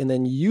assets and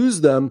then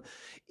use them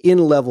in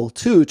level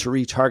 2 to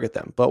retarget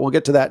them. But we'll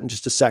get to that in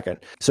just a second.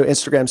 So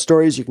Instagram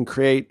stories, you can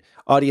create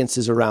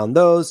audiences around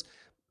those.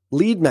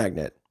 Lead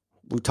magnet,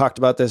 we talked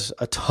about this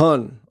a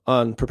ton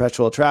on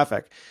perpetual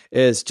traffic,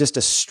 is just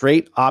a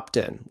straight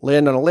opt-in.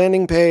 Land on a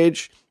landing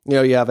page.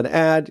 You have an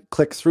ad,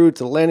 click through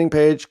to the landing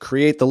page,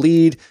 create the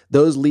lead.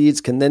 Those leads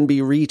can then be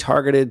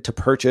retargeted to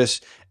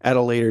purchase at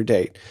a later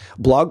date.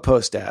 Blog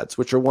post ads,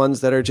 which are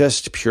ones that are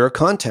just pure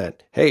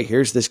content. Hey,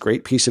 here's this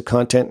great piece of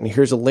content, and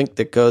here's a link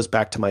that goes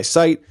back to my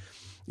site.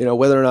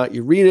 Whether or not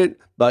you read it,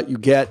 but you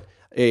get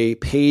a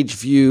page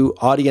view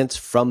audience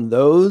from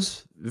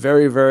those.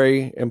 Very,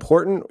 very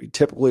important. We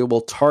typically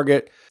will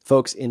target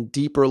folks in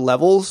deeper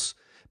levels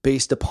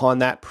based upon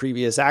that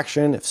previous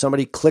action. If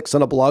somebody clicks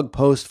on a blog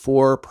post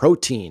for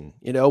protein,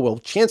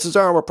 chances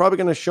are we're probably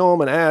going to show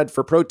them an ad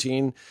for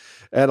protein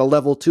at a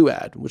level 2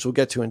 ad, which we'll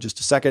get to in just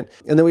a second.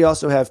 And then we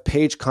also have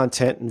page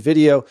content and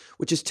video,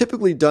 which is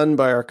typically done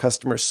by our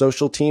customer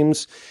social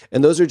teams.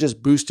 And those are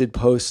just boosted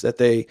posts that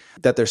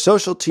their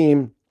social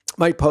team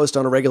might post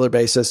on a regular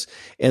basis.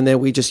 And then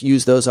we just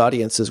use those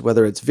audiences,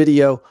 whether it's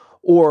video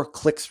or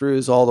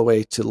click-throughs all the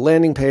way to the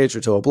landing page or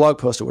to a blog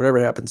post or whatever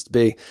it happens to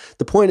be.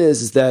 The point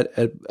is that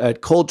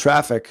at cold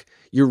traffic,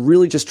 you're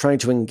really just trying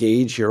to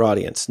engage your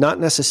audience, not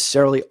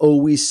necessarily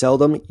always sell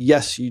them.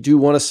 Yes, you do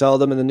want to sell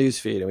them in the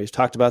newsfeed, and we've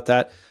talked about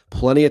that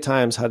plenty of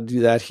times, how to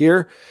do that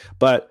here.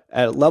 But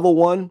at level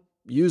 1,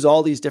 use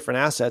all these different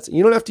assets.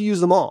 You don't have to use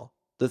them all.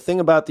 The thing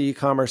about the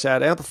e-commerce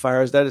ad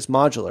amplifier is that it's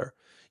modular.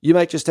 You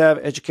might just have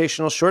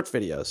educational short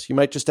videos. You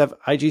might just have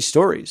IG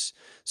stories.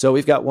 So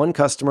we've got one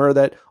customer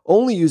that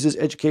only uses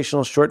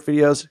educational short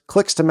videos,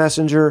 clicks to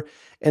Messenger,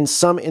 and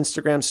some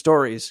Instagram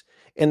stories.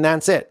 And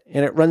that's it.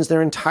 And it runs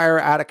their entire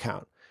ad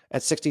account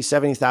at 60,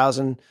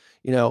 70,000,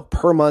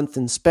 per month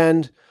in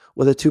spend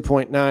with a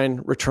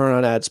 2.9 return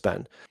on ad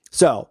spend.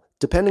 So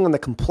depending on the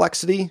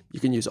complexity, you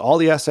can use all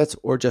the assets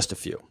or just a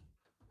few.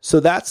 So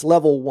that's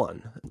level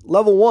 1.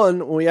 Level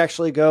 1, when we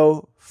actually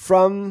go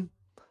from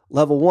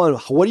level 1,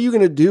 what are you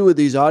going to do with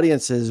these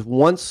audiences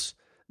once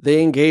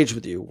they engage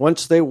with you,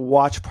 once they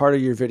watch part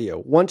of your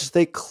video, once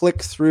they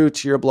click through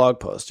to your blog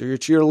post or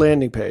to your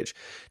landing page?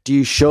 Do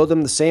you show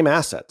them the same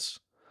assets?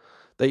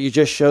 that you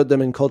just showed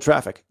them in cold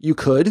traffic? You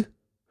could.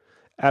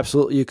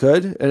 Absolutely, you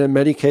could. And in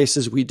many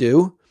cases, we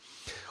do.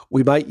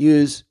 We might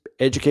use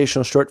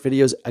educational short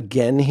videos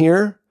again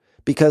here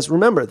because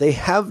remember, they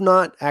have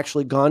not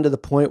actually gone to the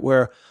point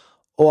where,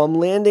 oh, I'm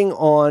landing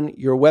on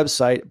your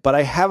website, but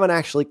I haven't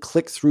actually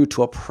clicked through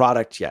to a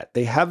product yet.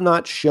 They have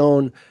not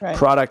shown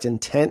product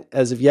intent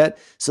as of yet.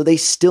 So they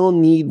still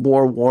need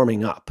more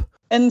warming up.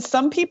 And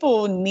some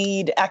people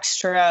need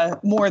extra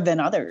more than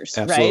others,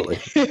 Absolutely.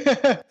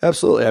 right?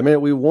 Absolutely. I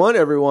mean, we want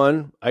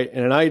everyone,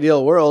 in an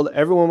ideal world,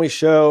 everyone we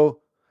show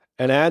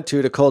an ad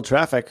to cold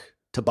traffic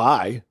to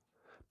buy,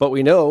 but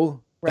we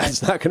know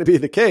that's not going to be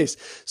the case.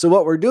 So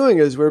what we're doing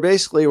is we're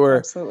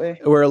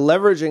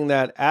leveraging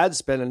that ad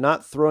spend and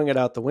not throwing it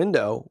out the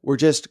window. We're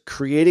just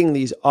creating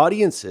these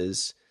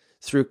audiences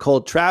through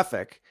cold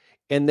traffic.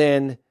 And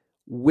then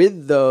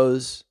with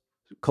those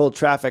cold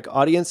traffic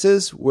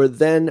audiences, we're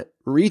then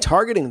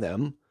retargeting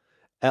them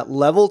at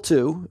level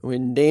 2. We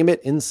name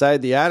it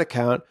inside the ad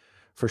account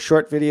for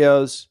short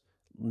videos,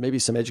 maybe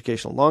some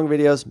educational long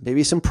videos,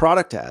 maybe some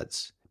product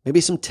ads. Maybe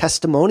some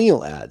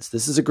testimonial ads.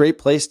 This is a great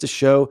place to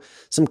show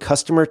some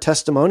customer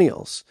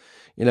testimonials.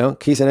 You know,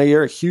 Keith, I know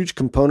you're a huge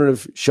component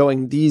of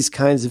showing these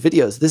kinds of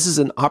videos. This is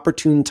an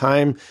opportune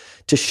time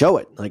to show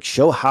it, like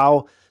show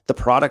how the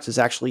product has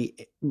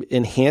actually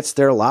enhanced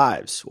their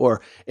lives or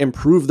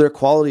improved their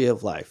quality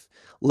of life.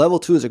 Level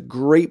 2 is a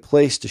great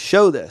place to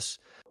show this,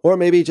 or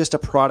maybe just a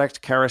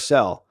product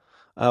carousel.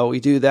 We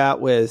do that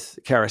with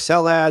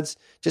carousel ads,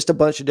 just a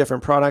bunch of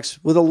different products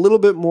with a little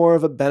bit more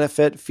of a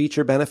benefit,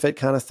 feature benefit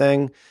kind of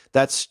thing.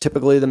 That's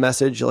typically the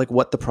message, like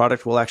what the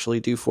product will actually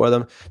do for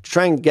them, to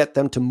try and get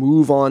them to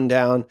move on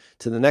down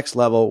to the next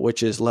level,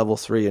 which is level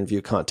 3 in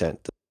view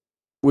content.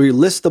 We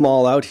list them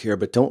all out here,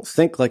 but don't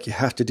think like you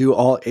have to do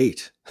all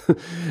 8.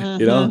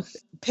 You know?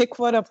 Pick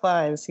what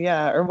applies,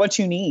 or what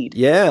you need.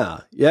 Yeah.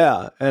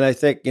 And I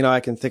think, I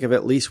can think of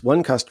at least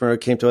one customer who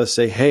came to us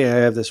say, hey, I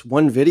have this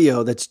one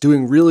video that's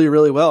doing really,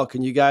 really well.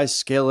 Can you guys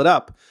scale it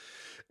up?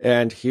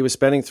 And he was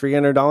spending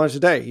 $300 a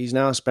day. He's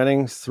now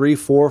spending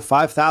 $3,000,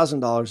 $4,000,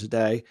 $5,000 a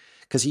day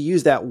because he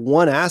used that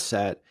one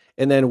asset.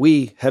 And then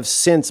we have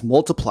since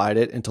multiplied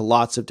it into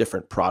lots of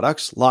different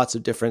products, lots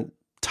of different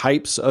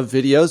types of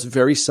videos,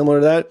 very similar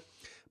to that.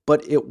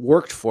 But it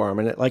worked for him.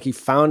 And he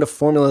found a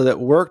formula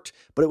that worked,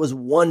 but it was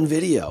one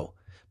video.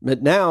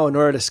 But now, in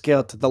order to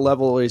scale to the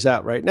level where he's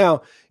at right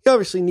now, he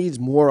obviously needs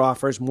more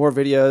offers, more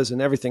videos,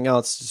 and everything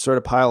else to sort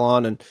of pile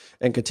on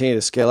and continue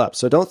to scale up.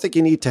 So don't think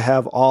you need to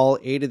have all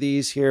 8 of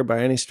these here by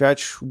any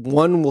stretch.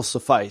 One will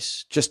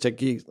suffice just to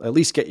at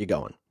least get you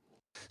going.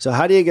 So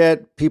how do you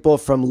get people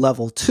from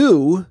level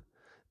 2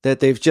 that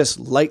they've just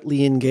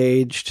lightly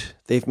engaged,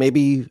 they've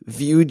maybe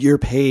viewed your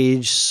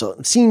page,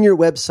 seen your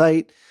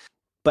website,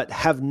 but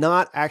have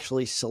not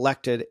actually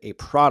selected a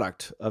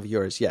product of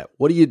yours yet?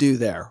 What do you do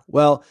there?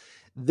 Well,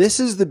 this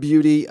is the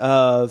beauty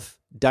of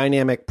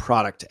dynamic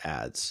product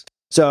ads.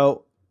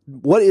 So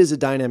what is a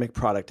dynamic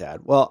product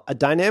ad? Well, a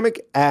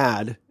dynamic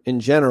ad in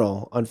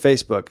general on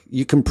Facebook,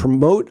 you can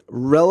promote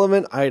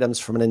relevant items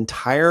from an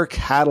entire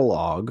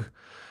catalog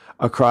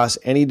across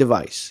any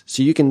device.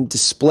 So you can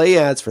display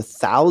ads for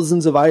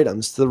thousands of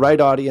items to the right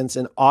audience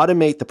and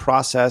automate the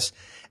process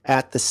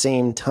at the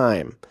same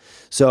time.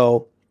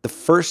 So the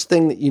first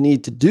thing that you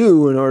need to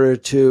do in order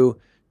to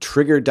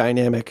trigger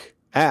dynamic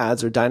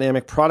ads or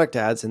dynamic product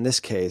ads in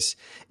this case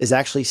is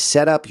actually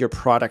set up your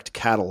product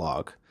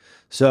catalog.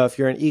 So if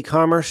you're an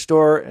e-commerce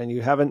store and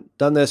you haven't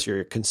done this, or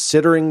you're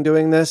considering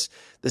doing this,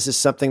 this is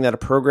something that a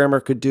programmer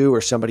could do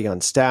or somebody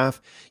on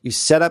staff. You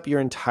set up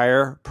your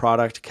entire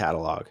product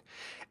catalog.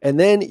 And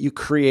then you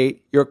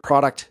create your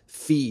product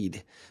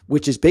feed,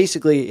 which is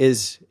basically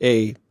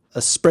a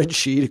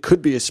spreadsheet. It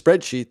could be a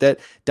spreadsheet that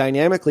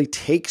dynamically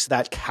takes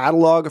that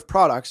catalog of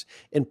products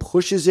and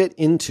pushes it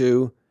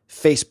into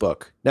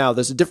Facebook. Now,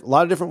 there's a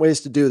lot of different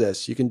ways to do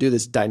this. You can do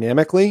this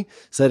dynamically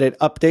so that it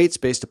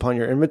updates based upon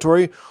your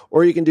inventory,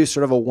 or you can do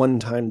sort of a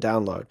one-time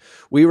download.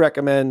 We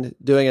recommend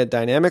doing it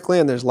dynamically,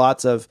 and there's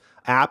lots of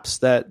apps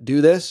that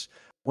do this.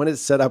 When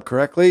it's set up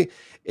correctly,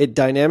 it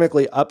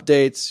dynamically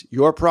updates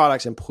your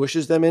products and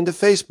pushes them into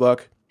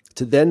Facebook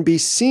to then be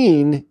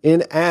seen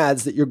in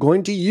ads that you're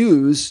going to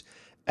use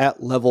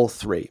at level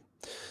 3.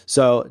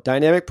 So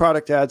dynamic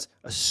product ads,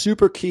 a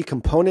super key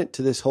component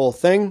to this whole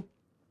thing.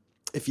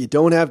 If you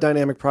don't have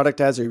dynamic product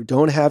ads, or you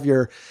don't have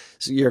your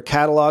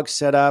catalog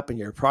set up and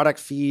your product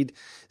feed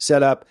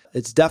set up,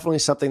 it's definitely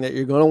something that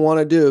you're going to want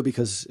to do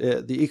because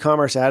the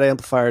e-commerce ad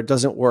amplifier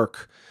doesn't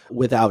work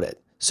without it.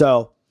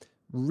 So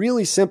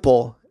really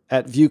simple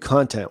at View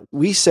Content.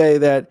 We say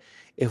that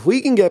if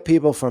we can get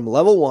people from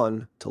level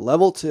 1 to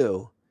level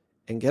 2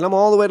 and get them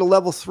all the way to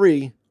level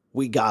 3,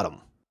 we got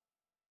them.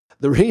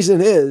 The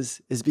reason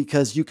is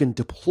because you can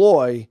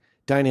deploy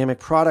dynamic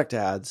product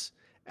ads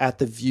at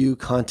the View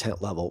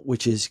Content level,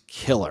 which is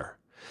killer.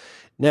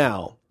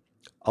 Now,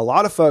 a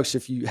lot of folks,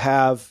 if you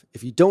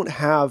don't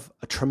have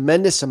a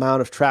tremendous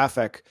amount of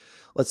traffic,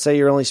 let's say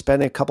you're only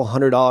spending a couple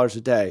 $100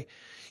 a day,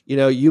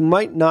 you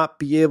might not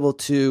be able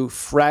to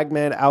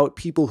fragment out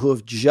people who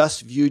have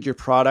just viewed your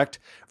product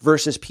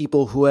versus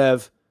people who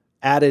have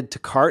added to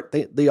cart.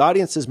 The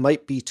audiences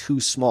might be too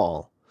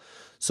small.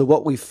 So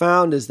what we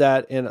found is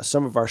that in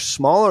some of our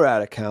smaller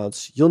ad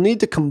accounts, you'll need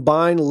to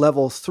combine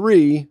level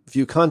 3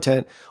 view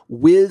content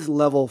with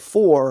level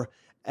 4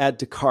 add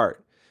to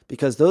cart,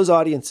 because those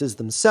audiences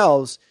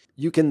themselves,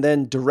 you can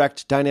then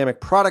direct dynamic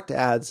product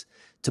ads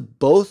to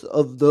both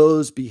of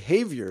those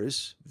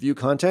behaviors. View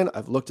content,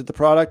 I've looked at the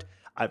product,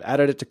 I've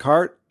added it to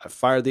cart, I've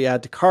fired the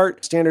add to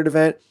cart standard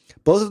event.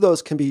 Both of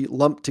those can be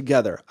lumped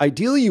together.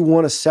 Ideally, you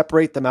want to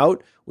separate them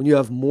out when you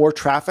have more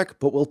traffic,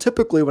 but we'll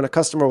typically, when a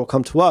customer will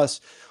come to us,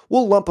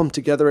 we'll lump them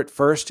together at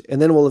first,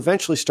 and then we'll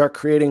eventually start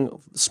creating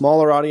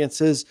smaller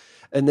audiences,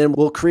 and then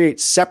we'll create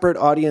separate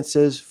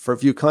audiences for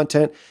view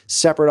content,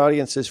 separate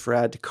audiences for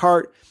add to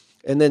cart,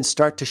 and then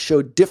start to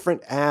show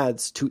different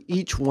ads to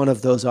each one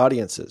of those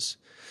audiences.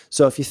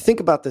 So if you think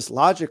about this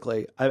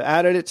logically, I've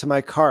added it to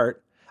my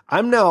cart.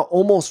 I'm now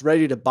almost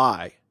ready to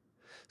buy.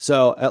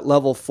 So at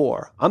level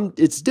 4,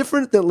 it's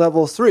different than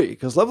level 3,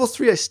 because level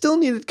 3, I still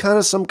needed kind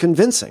of some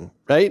convincing,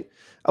 right?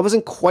 I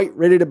wasn't quite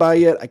ready to buy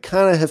yet. I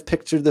kind of have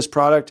pictured this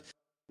product,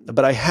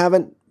 but I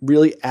haven't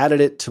really added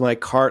it to my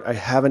cart. I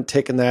haven't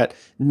taken that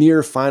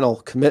near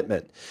final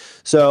commitment.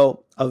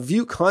 So a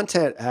view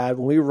content ad,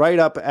 when we write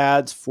up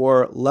ads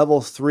for level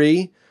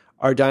 3,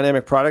 our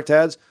dynamic product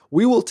ads,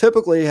 we will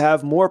typically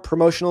have more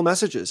promotional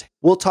messages.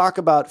 We'll talk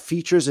about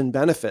features and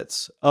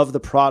benefits of the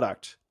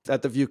product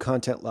at the view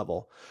content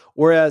level.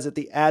 Whereas at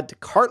the add to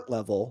cart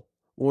level,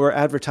 when we're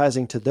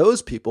advertising to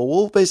those people,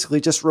 we'll basically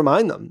just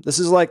remind them. This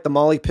is like the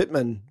Molly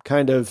Pittman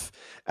kind of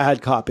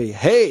ad copy.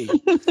 Hey,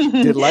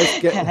 did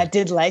life get in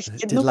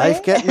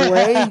the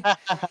way?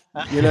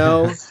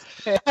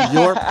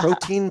 Your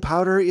protein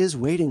powder is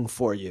waiting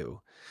for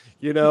you.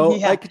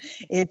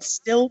 It's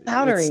still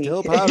powdery.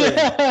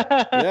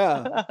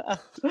 Yeah.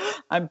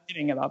 I'm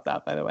kidding about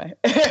that, by the way.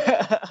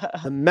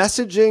 The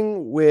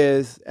messaging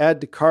with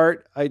add to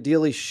cart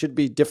ideally should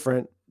be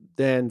different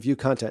than view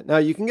content. Now,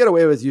 you can get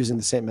away with using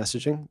the same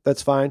messaging.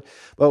 That's fine.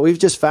 But we've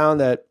just found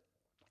that,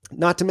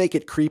 not to make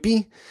it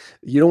creepy,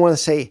 you don't want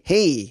to say,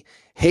 hey,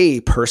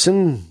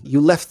 person, you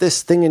left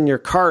this thing in your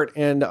cart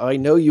and I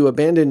know you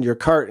abandoned your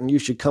cart and you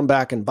should come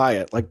back and buy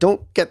it. Like,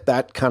 don't get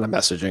that kind of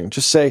messaging.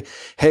 Just say,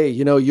 hey,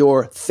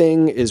 your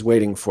thing is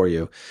waiting for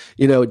you.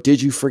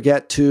 Did you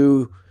forget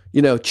to,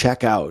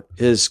 check out?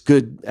 Is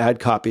good ad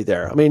copy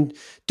there. I mean,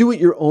 do it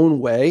your own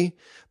way.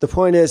 The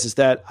point is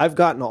that I've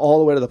gotten all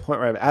the way to the point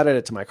where I've added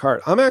it to my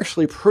cart. I'm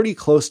actually pretty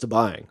close to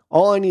buying.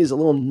 All I need is a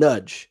little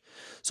nudge.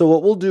 So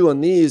what we'll do on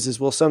these is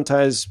we'll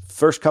sometimes,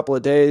 first couple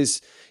of days,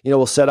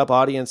 we'll set up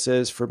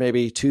audiences for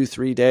maybe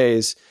 2-3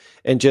 days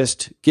and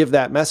just give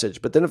that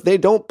message. But then if they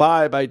don't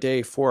buy by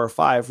day 4 or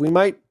 5, we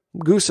might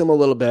goose them a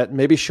little bit and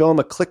maybe show them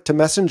a click to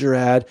messenger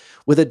ad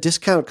with a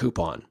discount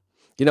coupon.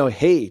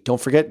 Hey,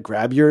 don't forget,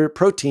 grab your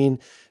protein,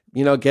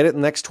 get it in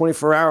the next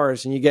 24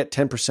 hours and you get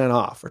 10%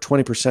 off or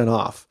 20%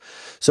 off.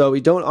 So we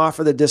don't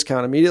offer the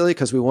discount immediately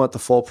because we want the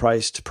full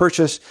price to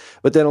purchase.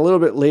 But then a little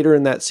bit later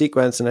in that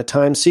sequence, in a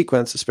time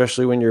sequence,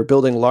 especially when you're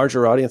building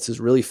larger audiences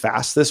really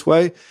fast this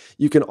way,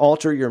 you can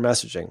alter your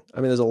messaging.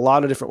 I mean, there's a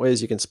lot of different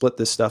ways you can split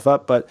this stuff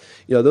up, but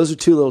those are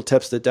 2 little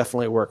tips that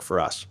definitely work for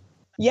us.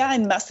 Yeah.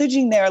 And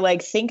messaging there,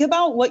 like, think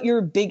about what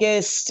your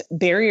biggest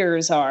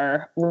barriers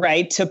are,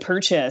 right, to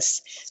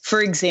purchase.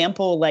 For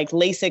example, like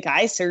LASIK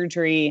eye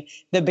surgery,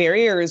 the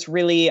barriers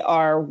really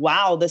are,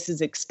 wow, this is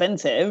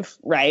expensive,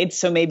 right?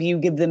 So maybe you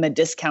give them a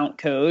discount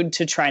code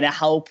to try to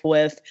help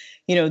with,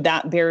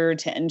 that barrier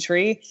to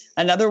entry.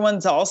 Another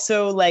one's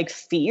also like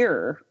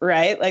fear,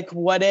 right? Like,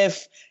 what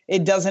if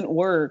it doesn't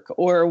work?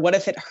 Or what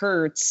if it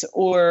hurts?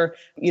 Or,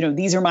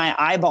 these are my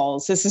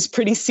eyeballs. This is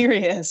pretty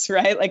serious,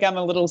 right? Like, I'm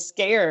a little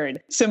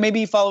scared. So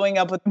maybe following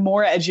up with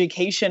more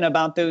education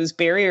about those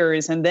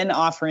barriers and then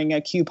offering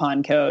a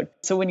coupon code.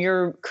 So when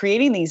you're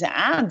creating these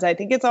ads, I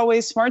think it's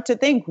always smart to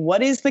think,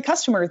 what is the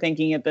customer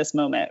thinking at this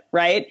moment,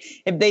 right?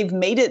 If they've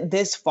made it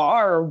this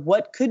far,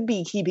 what could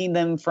be keeping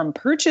them from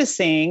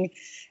purchasing?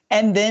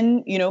 And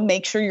then,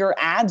 make sure your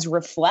ads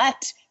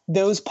reflect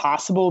those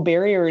possible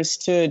barriers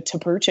to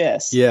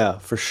purchase. Yeah,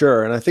 for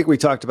sure. And I think we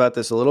talked about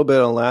this a little bit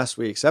on last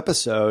week's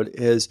episode,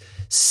 is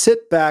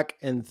sit back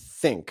and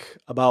think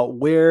about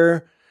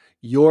where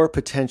your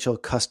potential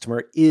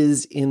customer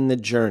is in the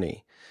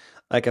journey.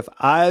 Like, if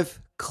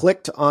I've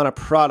clicked on a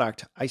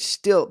product,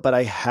 but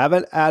I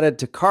haven't added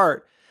to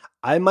cart,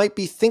 I might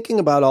be thinking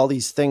about all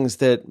these things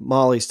that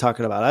Molly's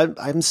talking about.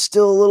 I'm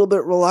still a little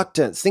bit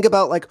reluctant. Think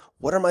about, like,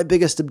 what are my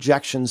biggest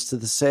objections to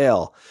the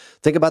sale?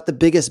 Think about the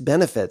biggest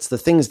benefits, the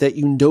things that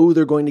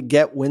they're going to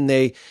get when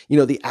they,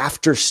 the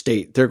after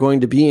state they're going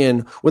to be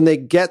in when they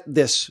get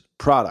this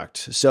product.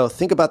 So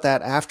think about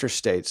that after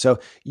state. So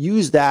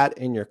use that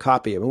in your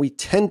copy. I mean, we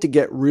tend to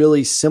get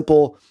really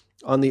simple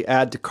on the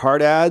add to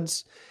cart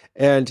ads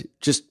and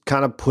just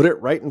kind of put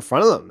it right in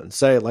front of them and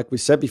say, like we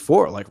said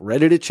before, like,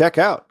 ready to check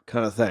out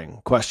kind of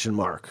thing, ?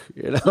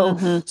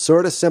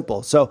 Sort of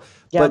simple. So,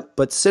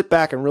 but sit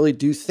back and really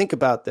do think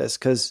about this,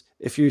 because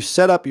if you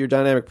set up your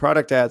dynamic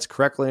product ads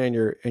correctly and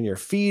your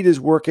feed is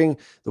working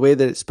the way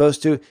that it's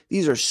supposed to,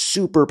 these are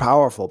super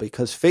powerful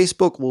because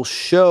Facebook will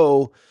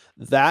show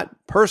that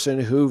person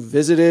who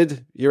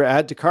visited your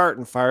add to cart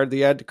and fired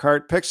the add to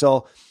cart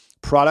pixel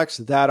products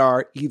that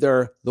are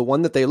either the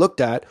one that they looked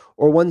at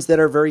or ones that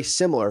are very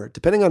similar,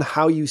 depending on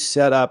how you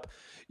set up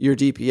your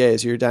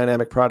DPAs, your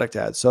dynamic product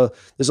ads. So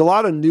there's a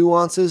lot of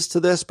nuances to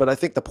this, but I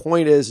think the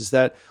point is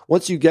that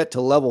once you get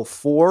to level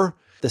 4,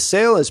 the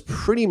sale is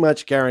pretty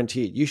much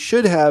guaranteed. You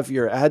should have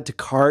your add to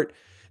cart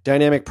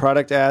dynamic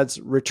product ads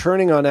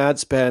returning on ad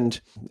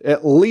spend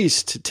at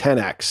least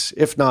 10x,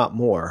 if not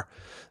more.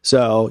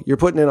 So you're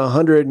putting in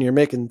 100 and you're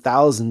making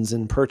thousands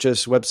in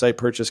website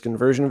purchase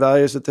conversion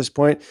values at this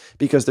point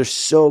because they're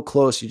so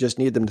close. You just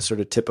need them to sort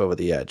of tip over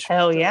the edge.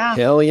 Hell yeah.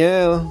 Hell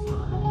yeah.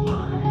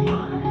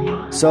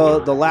 So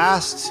the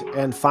last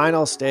and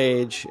final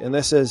stage, and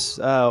this is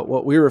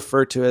what we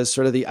refer to as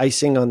sort of the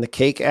icing on the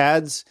cake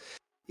ads,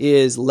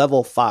 is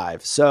level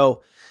 5.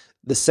 So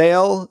the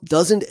sale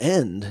doesn't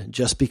end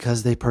just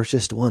because they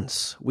purchased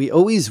once. We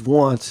always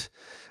want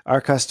our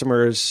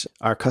customers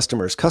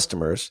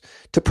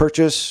to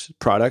purchase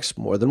products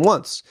more than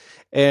once.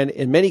 And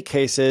in many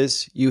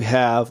cases, you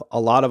have a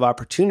lot of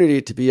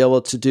opportunity to be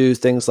able to do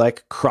things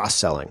like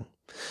cross-selling.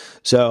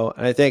 So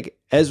I think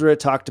Ezra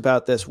talked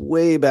about this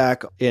way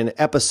back in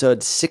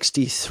episode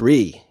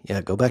 63.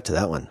 Yeah, go back to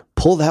that one.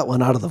 Pull that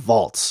one out of the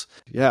vaults.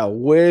 Yeah,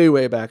 way,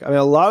 way back. I mean,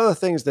 a lot of the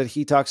things that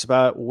he talks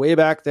about way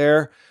back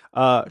there,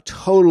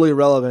 totally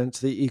relevant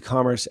to the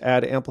e-commerce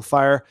ad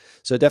amplifier.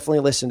 So definitely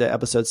listen to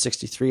episode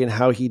 63 and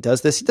how he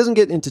does this. He doesn't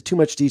get into too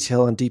much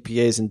detail on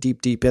DPAs and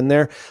deep in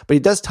there, but he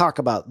does talk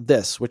about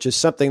this, which is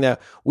something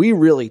that we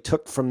really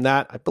took from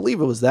that. I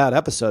believe it was that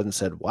episode and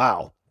said,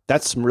 wow,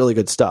 that's some really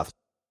good stuff.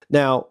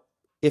 Now,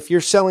 if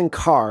you're selling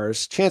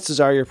cars, chances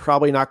are you're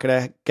probably not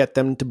going to get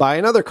them to buy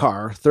another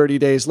car 30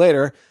 days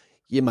later.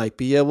 You might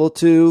be able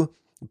to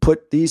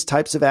put these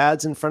types of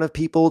ads in front of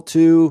people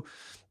to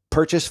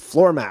purchase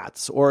floor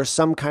mats or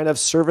some kind of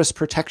service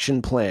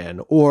protection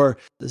plan or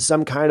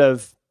some kind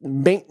of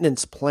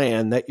maintenance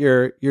plan that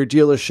your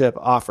dealership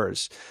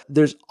offers.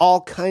 There's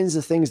all kinds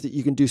of things that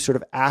you can do sort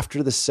of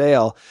after the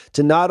sale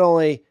to not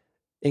only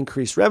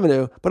increase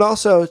revenue, but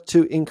also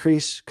to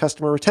increase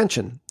customer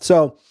retention.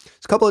 So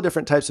there's a couple of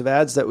different types of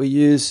ads that we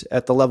use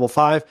at the level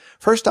 5.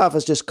 First off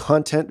is just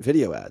content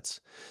video ads.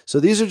 So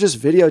these are just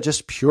video,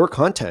 just pure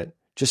content,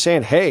 just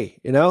saying, hey,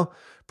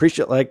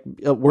 appreciate,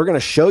 we're going to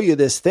show you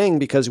this thing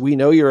because we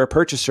know you're a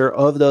purchaser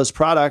of those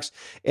products.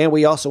 And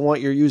we also want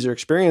your user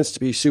experience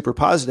to be super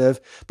positive,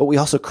 but we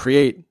also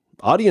create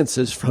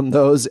audiences from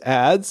those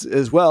ads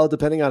as well,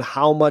 depending on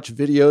how much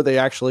video they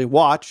actually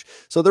watch.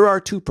 So there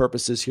are two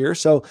purposes here.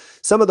 So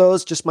some of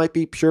those just might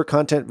be pure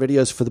content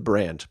videos for the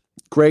brand.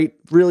 Great,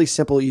 really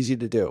simple, easy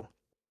to do.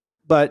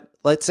 But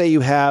let's say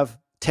you have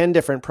 10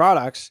 different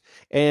products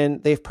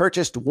and they've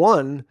purchased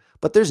one,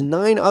 but there's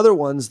 9 other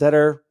ones that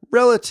are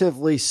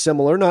relatively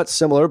similar, not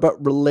similar,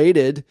 but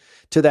related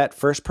to that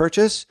first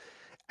purchase.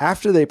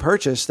 After they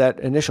purchase that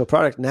initial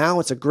product, now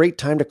it's a great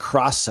time to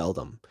cross-sell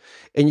them.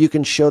 And you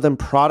can show them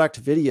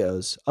product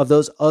videos of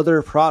those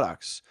other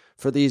products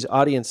for these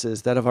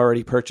audiences that have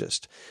already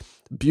purchased.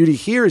 The beauty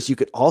here is you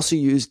could also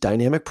use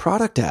dynamic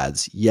product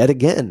ads yet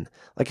again.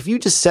 Like if you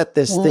just set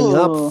this thing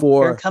up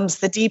for... Here comes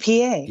the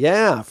DPA.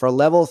 Yeah, for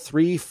level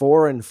 3,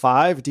 4, and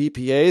 5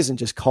 DPAs and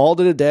just called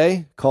it a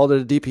day, called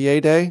it a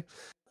DPA day,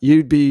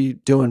 you'd be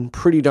doing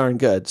pretty darn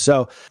good.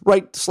 So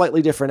write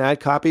slightly different ad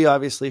copy,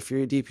 obviously, for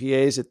your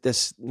DPAs at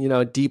this,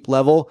 deep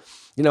level.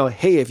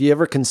 Hey, have you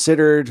ever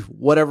considered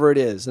whatever it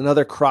is,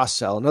 another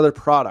cross-sell, another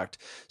product?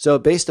 So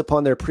based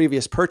upon their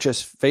previous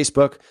purchase,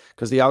 Facebook,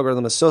 because the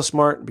algorithm is so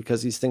smart,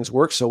 because these things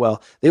work so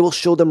well, they will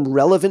show them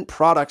relevant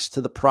products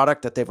to the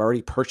product that they've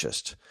already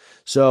purchased.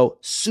 So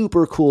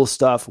super cool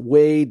stuff,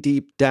 way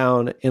deep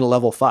down in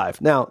level 5.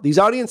 Now, these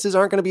audiences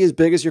aren't going to be as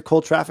big as your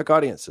cold traffic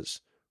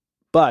audiences,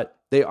 but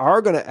they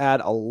are going to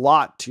add a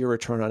lot to your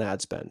return on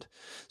ad spend.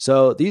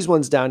 So these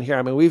ones down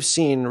here, we've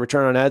seen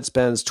return on ad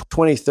spends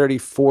 20, 30,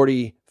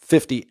 40,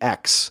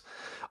 50x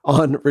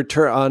on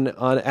return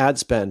on ad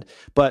spend,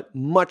 but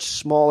much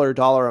smaller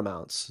dollar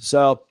amounts.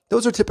 So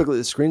those are typically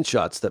the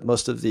screenshots that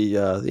most of the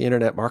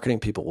internet marketing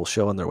people will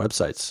show on their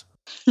websites.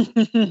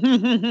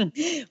 Ooh.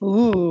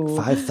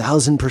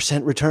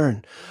 5,000%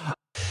 return.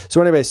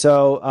 So anyway,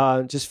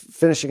 just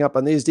finishing up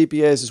on these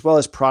DPAs as well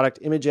as product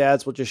image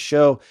ads, will just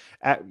show,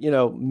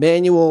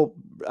 manual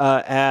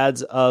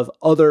ads of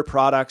other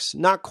products,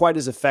 not quite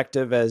as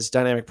effective as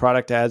dynamic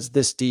product ads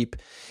this deep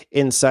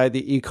inside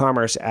the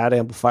e-commerce ad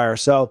amplifier.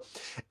 So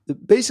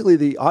basically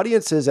the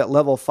audiences at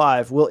level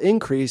 5 will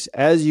increase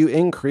as you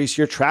increase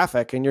your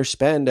traffic and your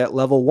spend at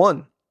level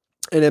 1.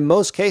 And in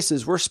most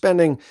cases, we're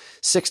spending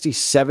 60,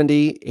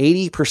 70,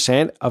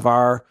 80% of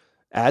our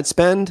ad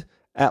spend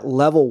at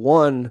level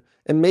 1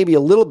 and maybe a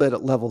little bit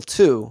at level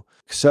 2.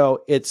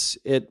 So it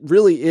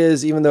really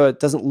is, even though it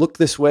doesn't look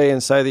this way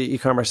inside the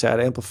e-commerce ad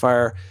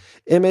amplifier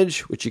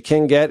image, which you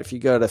can get if you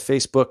go to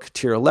Facebook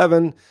tier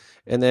 11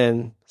 and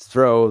then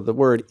throw the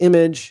word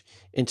image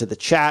into the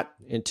chat,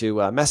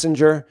 into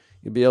Messenger.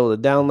 You'll be able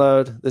to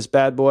download this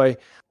bad boy.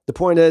 The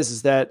point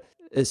is that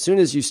as soon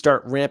as you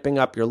start ramping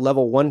up your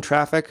level 1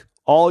 traffic,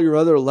 all your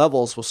other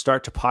levels will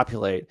start to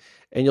populate,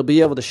 and you'll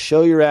be able to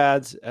show your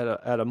ads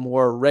at a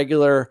more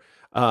regular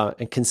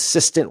and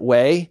consistent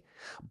way.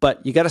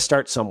 But you got to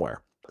start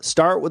somewhere.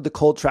 Start with the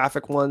cold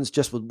traffic ones,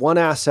 just with one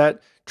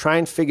asset. Try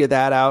and figure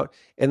that out,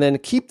 and then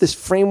keep this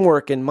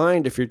framework in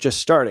mind if you're just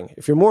starting.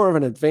 If you're more of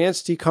an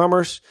advanced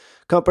e-commerce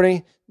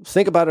company,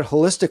 think about it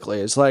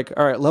holistically. It's like,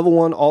 all right, level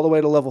 1 all the way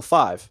to level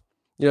 5.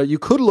 You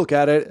could look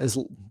at it as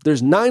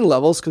there's 9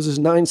 levels because there's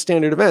 9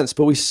 standard events,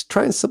 but we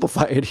try and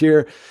simplify it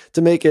here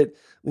to make it,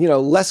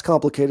 less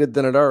complicated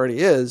than it already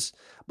is.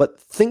 But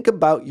think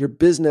about your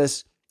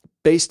business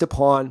based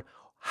upon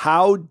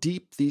how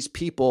deep these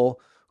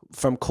people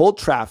from cold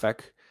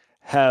traffic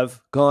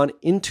have gone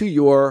into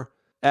your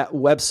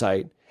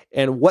website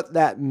and what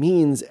that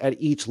means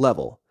at each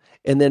level.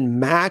 And then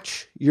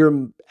match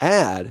your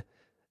ad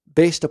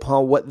based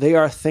upon what they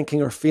are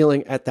thinking or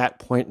feeling at that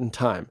point in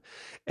time.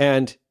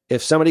 And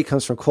if somebody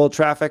comes from cold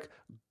traffic,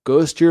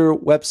 goes to your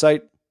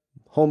website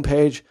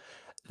homepage,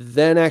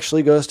 then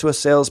actually goes to a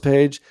sales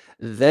page,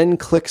 then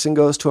clicks and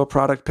goes to a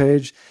product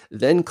page,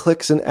 then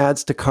clicks and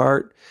adds to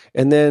cart,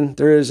 and then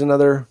there is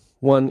another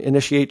one,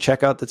 initiate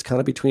checkout, that's kind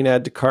of between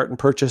add to cart and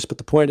purchase. But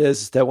the point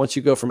is that once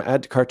you go from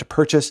add to cart to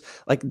purchase,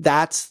 like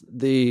that's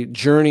the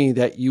journey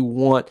that you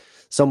want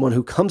someone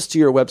who comes to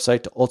your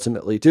website to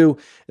ultimately do.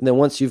 And then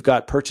once you've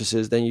got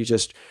purchases, then you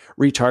just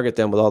retarget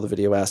them with all the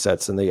video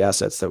assets and the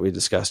assets that we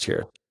discussed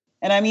here.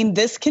 And I mean,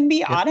 this can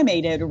be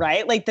automated,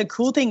 right? Like the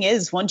cool thing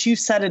is once you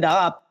set it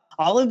up,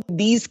 all of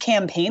these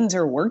campaigns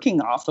are working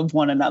off of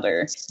one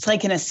another. It's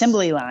like an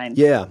assembly line.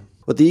 Yeah.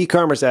 What the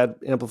e-commerce ad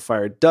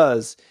amplifier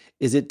does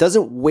is it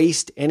doesn't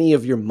waste any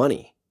of your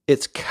money.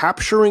 It's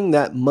capturing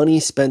that money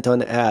spent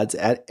on ads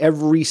at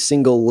every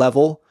single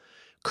level,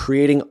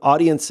 creating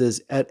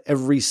audiences at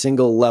every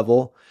single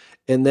level,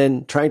 and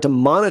then trying to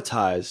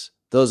monetize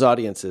those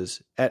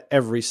audiences at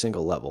every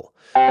single level.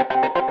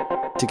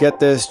 To get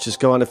this, just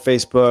go onto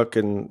Facebook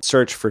and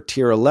search for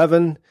Tier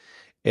 11,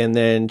 and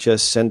then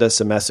just send us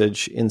a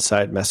message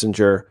inside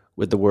Messenger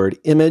with the word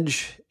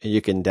image, and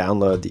you can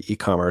download the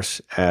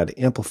e-commerce ad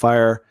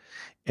amplifier,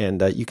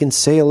 and you can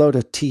say hello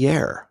to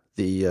Tier.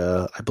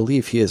 I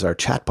believe he is our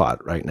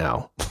chatbot right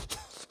now.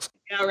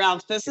 Yeah,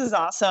 Ralph, this is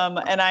awesome.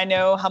 And I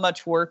know how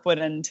much work went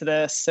into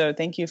this. So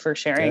thank you for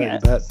sharing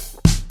it. You bet.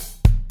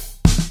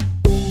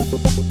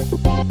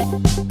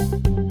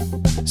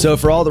 So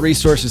for all the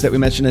resources that we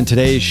mentioned in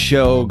today's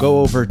show,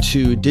 go over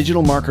to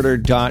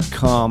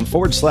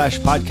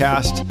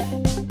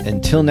digitalmarketer.com/podcast.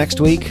 Until next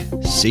week,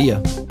 see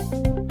ya.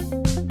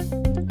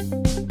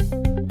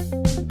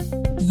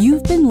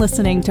 You've been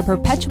listening to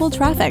Perpetual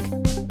Traffic.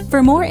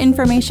 For more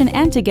information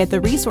and to get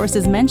the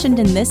resources mentioned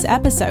in this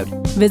episode,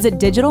 visit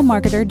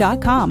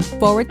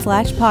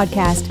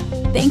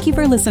digitalmarketer.com/podcast. Thank you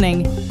for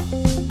listening.